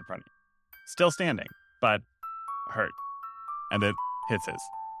humanoid in front of you. Still standing, but hurt, and it hisses.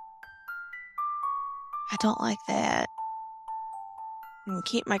 I don't like that. I'm gonna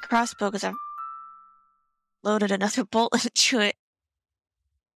keep my crossbow because I've loaded another bolt into it.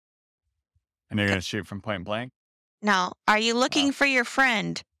 And you're going to shoot from point blank? Now, are you looking for your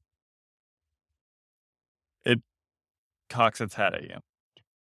friend? It cocks its head at you.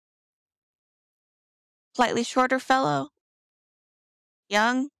 Slightly shorter fellow?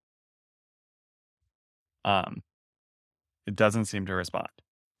 Young? It doesn't seem to respond.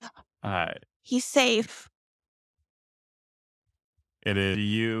 He's safe. It is. Do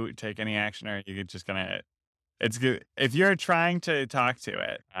you take any action, or are you just gonna? It's good if you're trying to talk to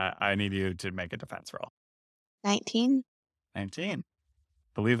it. I need you to make a defense roll. 19? 19.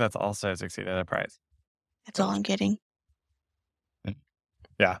 Believe that's also succeeded at a prize. That's all I'm getting.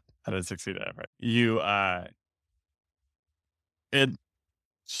 Yeah, that is succeeded at a prize. You it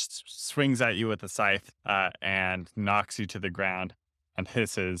swings at you with a scythe and knocks you to the ground and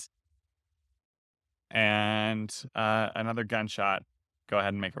hisses. And another gunshot. Go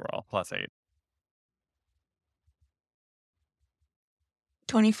ahead and make a roll. +8.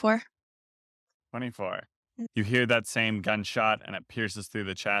 24. 24. You hear that same gunshot, and it pierces through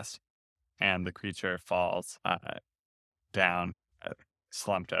the chest, and the creature falls down,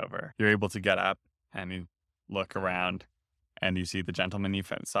 slumped over. You're able to get up, and you look around, and you see the gentleman you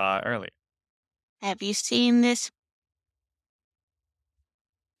saw earlier. Have you seen this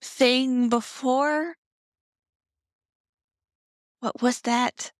thing before? What was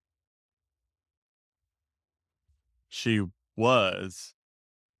that? She was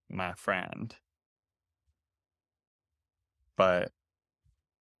my friend, but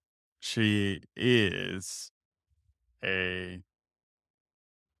she is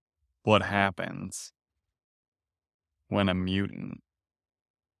what happens when a mutant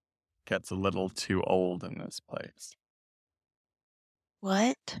gets a little too old in this place.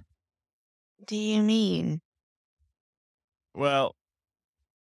 What do you mean? Well,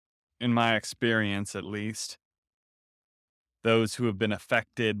 in my experience at least, those who have been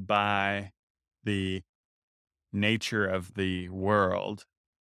affected by the nature of the world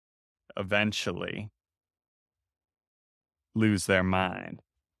eventually lose their mind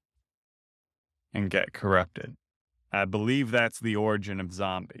and get corrupted. I believe that's the origin of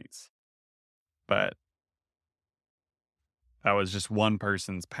zombies. But that was just one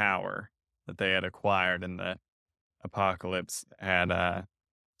person's power that they had acquired in the apocalypse, had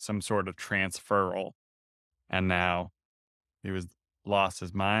some sort of transferal, and now he was lost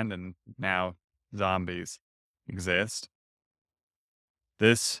his mind, and now zombies exist.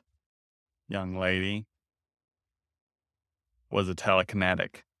 This young lady was a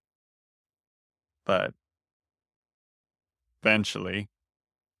telekinetic, but eventually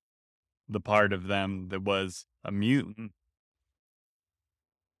the part of them that was a mutant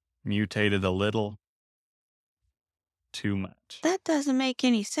mutated a little too much. That doesn't make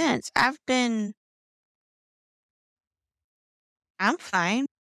any sense. I'm fine.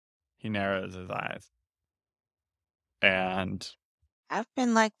 He narrows his eyes. And I've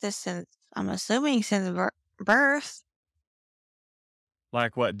been like this since, I'm assuming, since birth.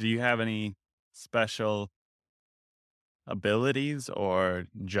 like what? Do you have any special abilities, or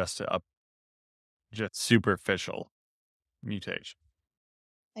just just superficial mutation?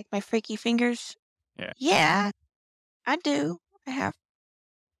 Like my freaky fingers? Yeah. Yeah, I do.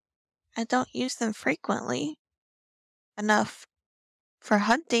 I don't use them frequently. Enough for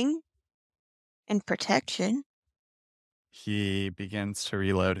hunting and protection. He begins to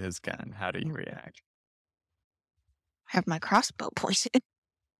reload his gun. How do you react? I have my crossbow pointed.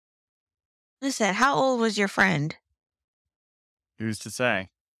 Listen, how old was your friend? Who's to say?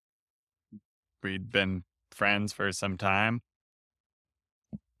 We'd been friends for some time.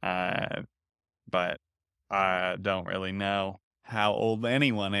 But I don't really know how old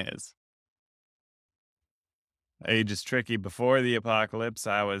anyone is. Age is tricky. Before the apocalypse,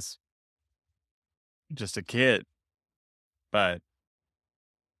 I was just a kid. But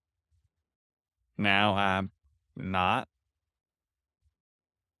now I'm not.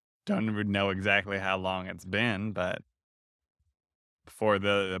 Don't even know exactly how long it's been, but before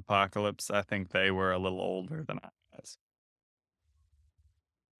the apocalypse, I think they were a little older than I was.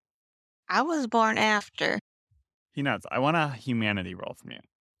 I was born after. He knows. I want a humanity roll from you.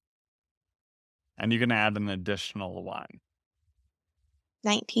 And you can add an additional 1.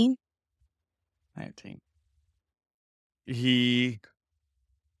 19. 19. He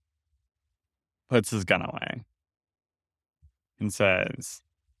puts his gun away and says,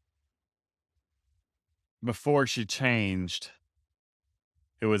 before she changed,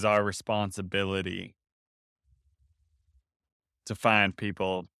 it was our responsibility to find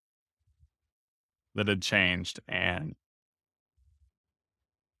people that had changed and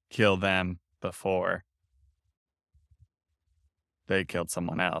kill them before they killed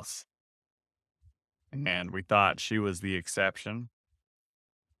someone else. And we thought she was the exception,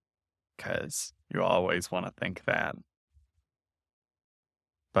 because you always want to think that.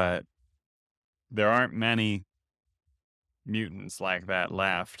 But there aren't many mutants like that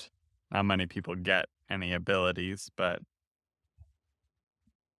left. Not many people get any abilities, but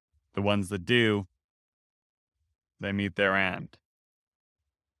the ones that do, they meet their end.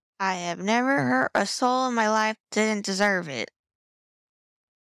 I have never hurt a soul in my life, didn't deserve it.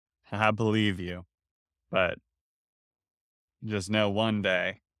 I believe you, but just know one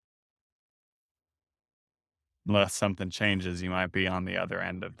day, unless something changes, you might be on the other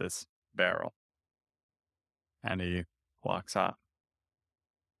end of this barrel. And he walks off.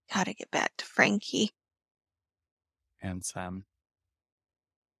 Gotta get back to Frankie. And some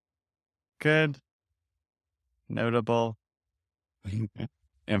good, notable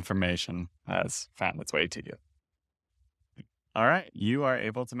information has found its way to you. All right, you are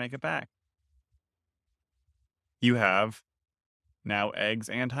able to make it back. You have now eggs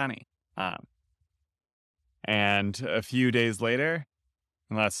and honey. And a few days later,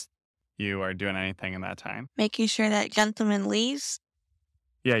 unless you are doing anything in that time. Making sure that gentleman leaves.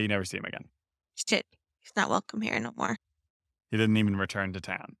 Yeah, you never see him again. Shit, he's not welcome here no more. He didn't even return to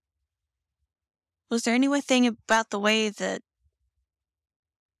town. Was there anything about the way the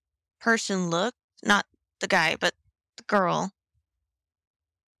person looked? Not the guy, but the girl.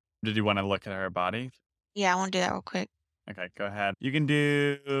 Did you want to look at her body? Yeah, I want to do that real quick. Okay, go ahead. You can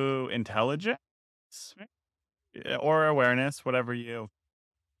do intelligence or awareness, whatever you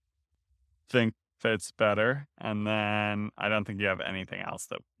think fits better. And then I don't think you have anything else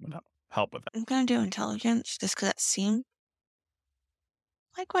that would help with it. I'm going to do intelligence just because that seemed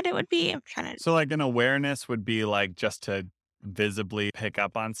like what it would be. I'm trying to. So like an awareness would be like just to visibly pick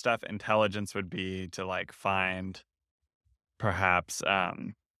up on stuff. Intelligence would be to like find perhaps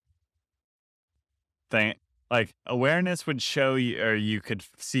like awareness would show you, or you could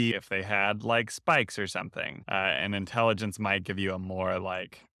see if they had like spikes or something. And intelligence might give you a more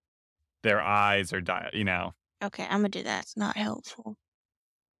like their eyes or Okay, I'm going to do that. It's not helpful.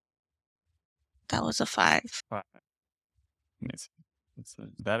 That was a 5.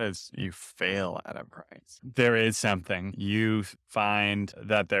 That is, you fail at a price. There is something. You find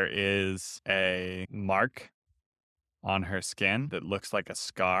that there is a mark on her skin that looks like a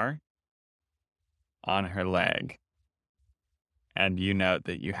scar on her leg. And you note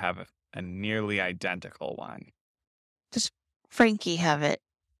that you have a nearly identical one. Does Frankie have it?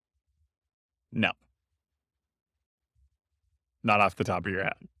 No. Not off the top of your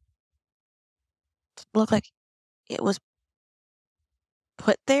head. Does it look like it was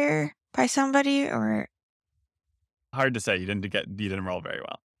put there by somebody, or? Hard to say. You didn't roll very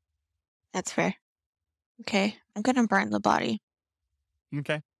well. That's fair. Okay, I'm gonna burn the body.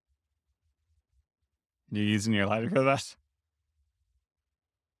 Okay. You using your lighter for that?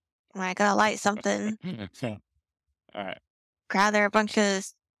 I gotta light something. All right. Gather a bunch of.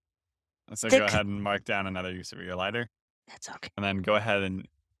 So go ahead and mark down another use of your lighter. That's okay. And then go ahead and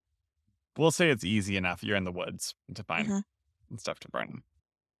we'll say it's easy enough. You're in the woods to find stuff to burn.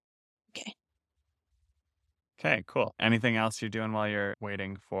 Okay. Okay, cool. Anything else you're doing while you're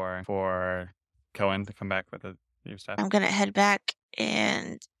waiting for Cohen to come back with your stuff? I'm gonna head back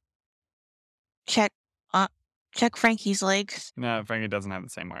and check Frankie's legs. No, Frankie doesn't have the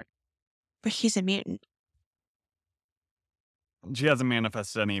same mark. But she's a mutant. She hasn't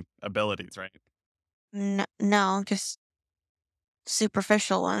manifested any abilities, right? No, just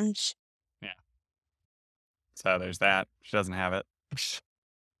superficial ones. Yeah. So there's that. She doesn't have it.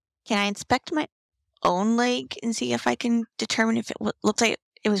 Can I inspect my own leg and see if I can determine if it looks like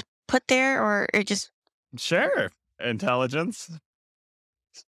it was put there or it just... Sure. Intelligence.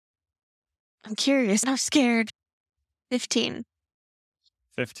 I'm curious. I'm scared. 15.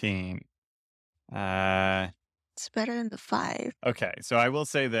 15. It's better than the 5. Okay, so I will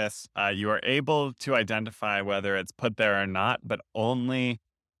say this. You are able to identify whether it's put there or not, but only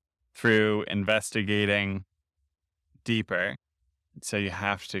through investigating deeper. So you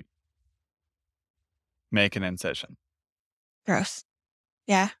have to make an incision. Gross.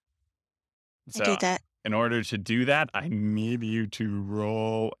 Yeah, So I do that. in order to do that, I need you to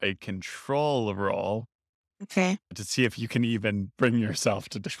roll a control roll Okay. to see if you can even bring yourself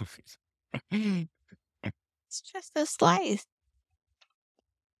to do it. It's just a slice.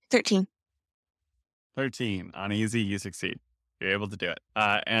 13. 13. On easy, you succeed. You're able to do it.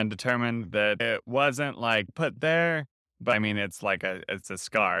 And determine that it wasn't like put there, but I mean, it's like it's a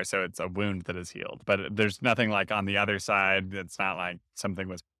scar, so it's a wound that is healed. But there's nothing like on the other side. It's not like something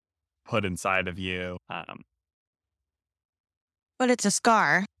was put inside of you. But it's a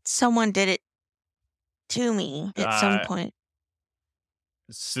scar. Someone did it to me at some point.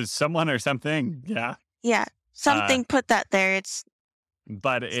 Someone or something, yeah. Yeah, something put that there.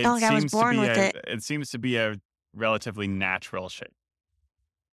 But it not like I was seems to born be with it. It seems to be a relatively natural shape.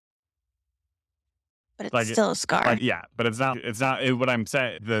 But it's still a scar. Yeah, but it's not. What I'm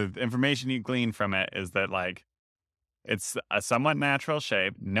saying, the information you glean from it is that like it's a somewhat natural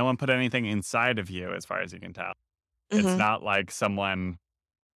shape. No one put anything inside of you, as far as you can tell. It's not like someone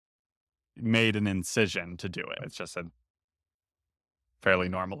made an incision to do it. It's just a fairly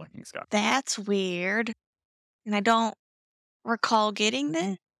normal looking scar. That's weird. And I don't recall getting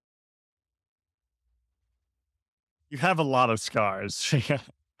this. You have a lot of scars.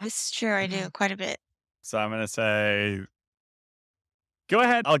 This is true. I do quite a bit. So I'm going to say, go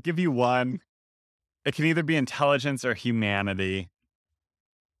ahead. I'll give you one. It can either be intelligence or humanity.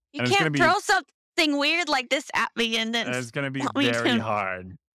 You can't throw something weird like this at me and then it's going to be very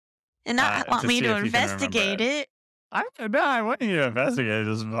hard. And not want me to investigate it. I want you to investigate it.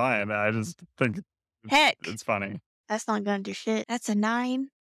 It's fine. I just think it's funny. That's not going to do shit. That's a 9.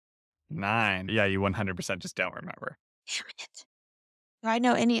 9. Yeah, you 100% just don't remember. Damn it. Do I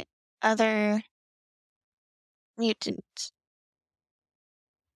know any other mutants?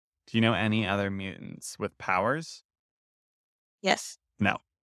 Do you know any other mutants with powers? Yes. No.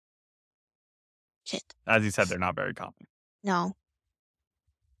 Shit. As you said, they're not very common. No.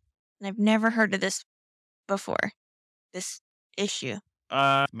 And I've never heard of this before. This issue.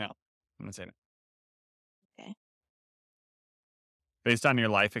 No. I'm gonna say no. Okay. Based on your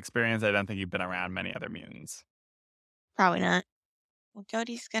life experience, I don't think you've been around many other mutants. Probably not. Well,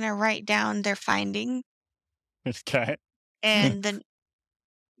 Jodie's gonna write down their finding. Okay. And then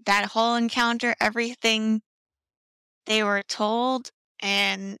that whole encounter, everything they were told,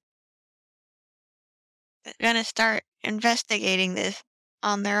 and they're gonna start investigating this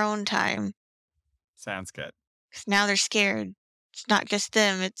on their own time. Sounds good. 'Cause now they're scared. It's not just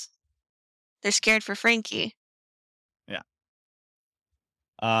them. They're scared for Frankie. Yeah.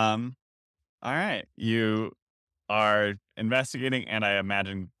 All right. You are investigating and I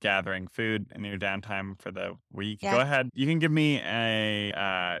imagine gathering food in your downtime for the week. Yeah. Go ahead. You can give me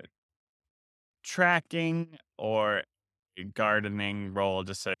a tracking or a gardening roll,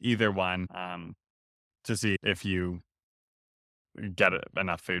 just either one, to see if you get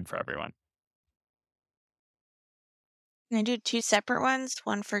enough food for everyone. Can I do 2 separate ones?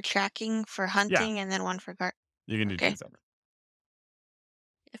 One for tracking, for hunting, and then one for gardening? You can do 2 separate.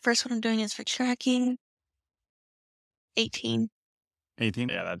 The first one I'm doing is for tracking. 18. 18?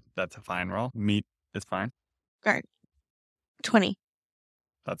 Yeah, that's a fine roll. Meat is fine. Guard. 20.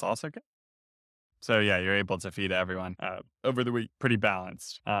 That's also good. So yeah, you're able to feed everyone over the week, pretty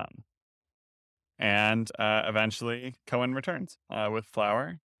balanced. And eventually Cohen returns with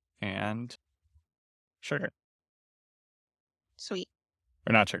flour and sugar. Sweet.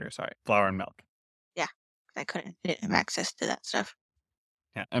 Or not sugar, sorry. Flour and milk. Yeah, I didn't have access to that stuff.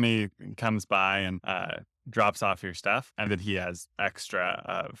 Yeah, and he comes by and drops off your stuff, and then he has extra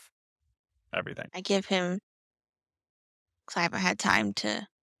of everything. I give him, because I haven't had time to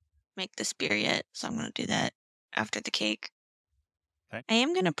make the spear yet, so I'm going to do that after the cake. Okay. I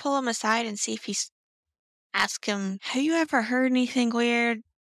am going to pull him aside and see if ask him, have you ever heard anything weird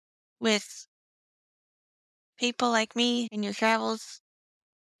with people like me in your travels?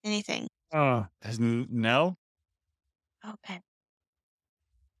 Anything? Oh, no? Okay.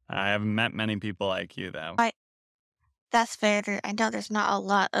 I haven't met many people like you, though. That's fair. I know there's not a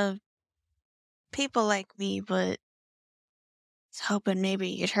lot of people like me, but I was hoping maybe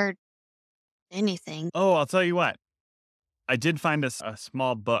you'd heard anything. Oh, I'll tell you what. I did find a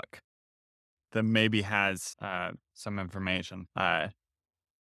small book that maybe has some information.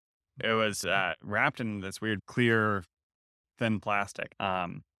 It was wrapped in this weird clear, thin plastic.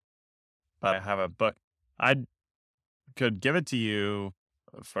 But I have a book. I could give it to you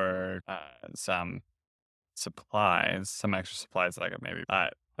for some supplies, some extra supplies that I could maybe.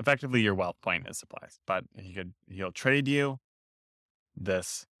 Effectively, your wealth point is supplies, but he'll trade you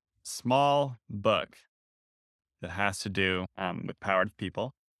this small book that has to do with powered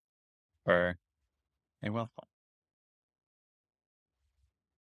people for a wealth point.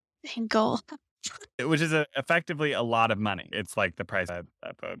 Gold. Which is effectively a lot of money. It's like the price of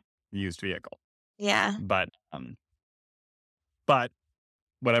a used vehicle. Yeah. But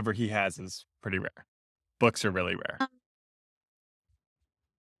whatever he has is pretty rare. Books are really rare.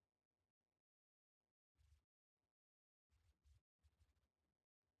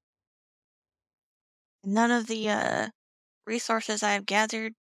 None of the resources I have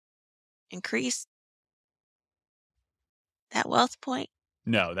gathered increase that wealth point.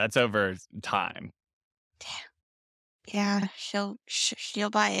 No, that's over time. Yeah, she'll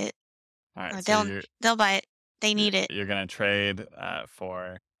buy it. All right, Or so they'll buy it. They need it. You're gonna trade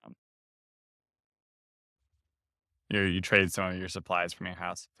for you trade some of your supplies from your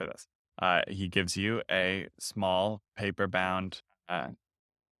house for this. He gives you a small paper-bound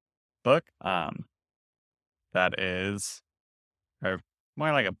book. That is, or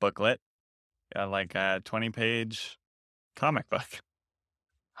more like a booklet, like a 20-page comic book.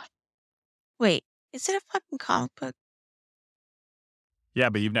 Wait, is it a fucking comic book? Yeah,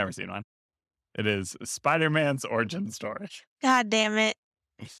 but you've never seen one. It is Spider-Man's origin story. God damn it.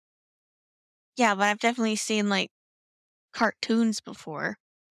 Yeah, but I've definitely seen like cartoons before.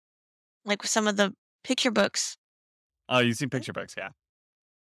 Like with some of the picture books. Oh, you've seen picture books, yeah.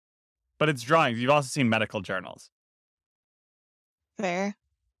 But it's drawings. You've also seen medical journals. Fair.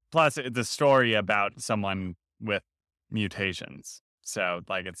 Plus, it's a story about someone with mutations. So,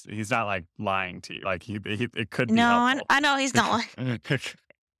 like, he's not like lying to you. Like, it could be helpful. I know he's not lying.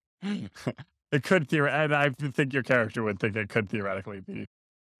 It could and I think your character would think it could theoretically be.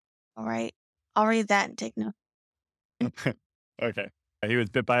 All right, I'll read that and take notes. Okay, he was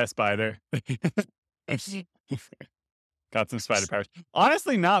bit by a spider. Got some spider powers.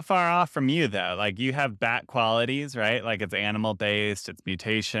 Honestly, not far off from you though. Like you have bat qualities, right? Like it's animal based, it's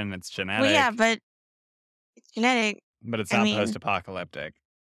mutation, it's genetic. Well, yeah, but it's genetic. But it's not post-apocalyptic.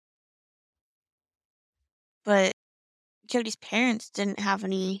 But Jodie's parents didn't have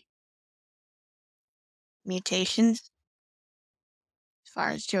any mutations, as far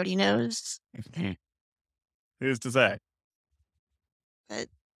as Jodie knows. Who's to say? But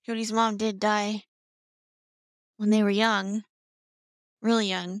Jodie's mom did die when they were young, really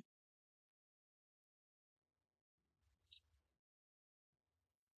young.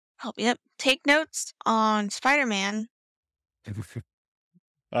 Oh, yep. Take notes on Spider-Man.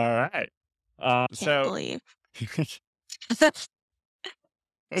 All right. Can't believe.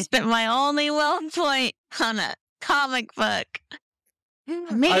 Spent my only wealth point on a comic book.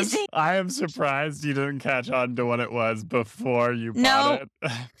 Amazing. I am surprised you didn't catch on to what it was before you bought it.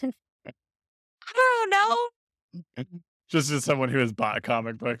 I don't know. Just as someone who has bought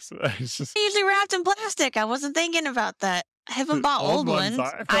comic books. It's just... Usually wrapped in plastic. I wasn't thinking about that. I haven't bought old ones.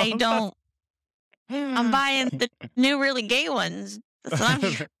 I don't. I'm buying the new really gay ones. That's what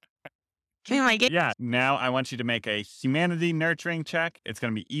I'm Give me my gay. Yeah, now I want you to make a humanity nurturing check. It's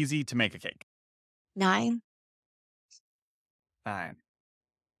going to be easy to make a cake. 9.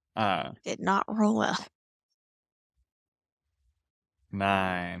 Did not roll well.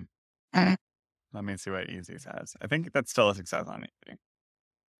 9. Let me see what easy says. I think that's still a success on easy.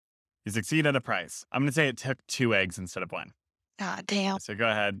 You succeed at a price. I'm going to say it took 2 eggs instead of 1. God damn. So go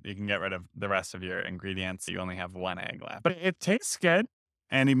ahead. You can get rid of the rest of your ingredients. You only have 1 egg left. But it tastes good.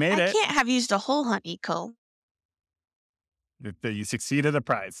 And he made it. I can't have used a whole honeycomb. You succeeded a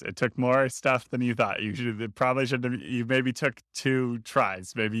prize. It took more stuff than you thought. Probably should have. You maybe took 2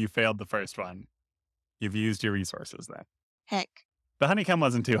 tries. Maybe you failed the first one. You've used your resources then. Heck. The honeycomb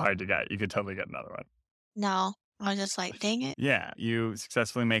wasn't too hard to get. You could totally get another one. No. I was just like, dang it. Yeah. You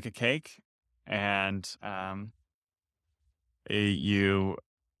successfully make a cake. And you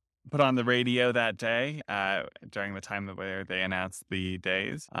put on the radio that day during the time where they announced the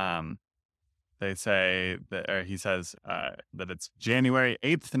days. They say that, or he says that it's January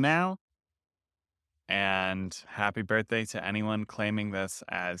 8th now. And happy birthday to anyone claiming this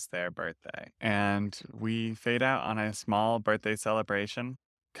as their birthday. And we fade out on a small birthday celebration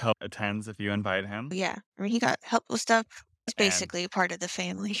co-attends if you invite him. Yeah. I mean, he got help with stuff. He's basically part of the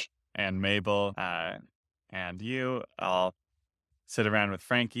family. And Mabel and you all sit around with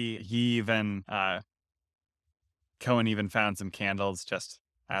Frankie. He even, Cohen even found some candles just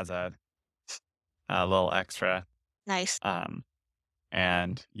as a little extra. Nice.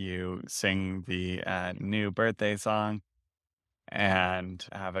 And you sing the new birthday song and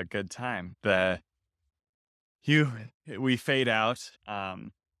have a good time. We fade out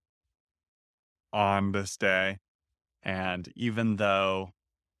on this day, and even though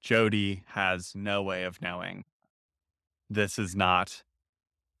Jodie has no way of knowing this is not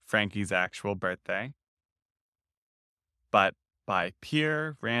Frankie's actual birthday, but by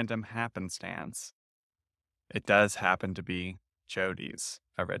pure random happenstance, it does happen to be Jodie's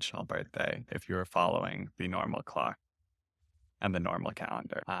original birthday if you were following the normal clock and the normal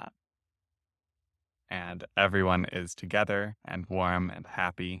calendar. And everyone is together and warm and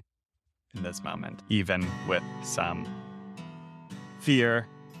happy in this moment, even with some fear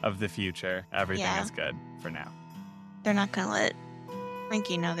of the future. Everything is good for now. They're not going to let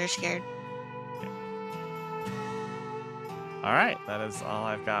Frankie know they're scared. All right, that is all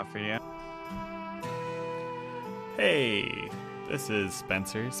I've got for you. Hey, this is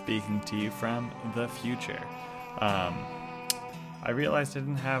Spencer speaking to you from the future. I realized I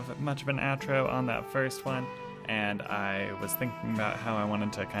didn't have much of an outro on that first one, and I was thinking about how I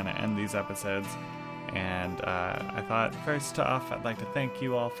wanted to kind of end these episodes, and I thought, first off, I'd like to thank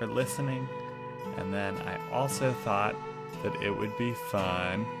you all for listening, and then I also thought that it would be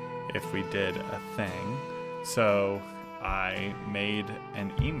fun if we did a thing, so I made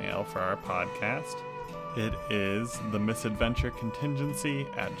an email for our podcast. It is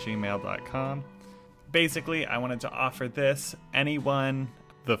themisadventurecontingency@gmail.com. Basically, I wanted to offer this. Anyone,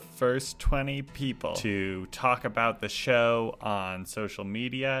 the first 20 people to talk about the show on social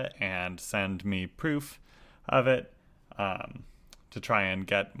media and send me proof of it, to try and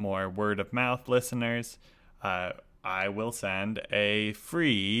get more word of mouth listeners, I will send a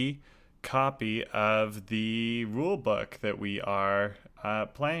free copy of the rule book that we are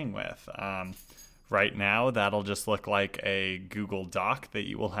playing with. Right now, that'll just look like a Google Doc that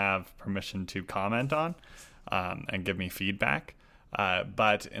you will have permission to comment on and give me feedback.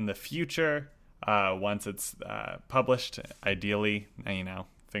 But in the future, once it's published, ideally,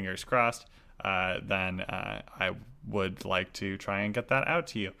 fingers crossed, then I would like to try and get that out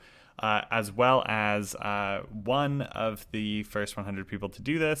to you. As well as one of the first 100 people to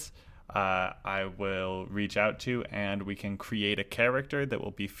do this, I will reach out to, and we can create a character that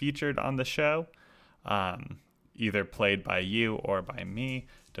will be featured on the show. Either played by you or by me,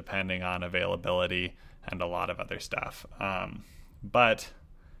 depending on availability and a lot of other stuff. But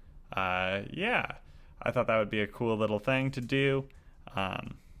I thought that would be a cool little thing to do.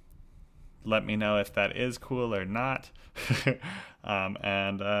 Let me know if that is cool or not.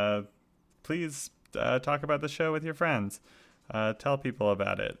 And please talk about the show with your friends. Tell people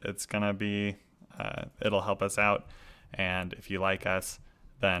about it. It's going to be, it'll help us out. And if you like us,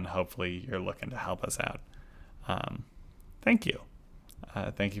 then hopefully you're looking to help us out. Thank you.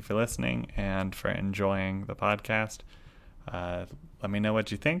 Thank you for listening and for enjoying the podcast. Let me know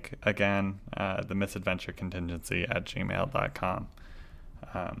what you think. Again, themisadventurecontingency@gmail.com.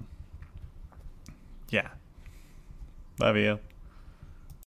 Love you.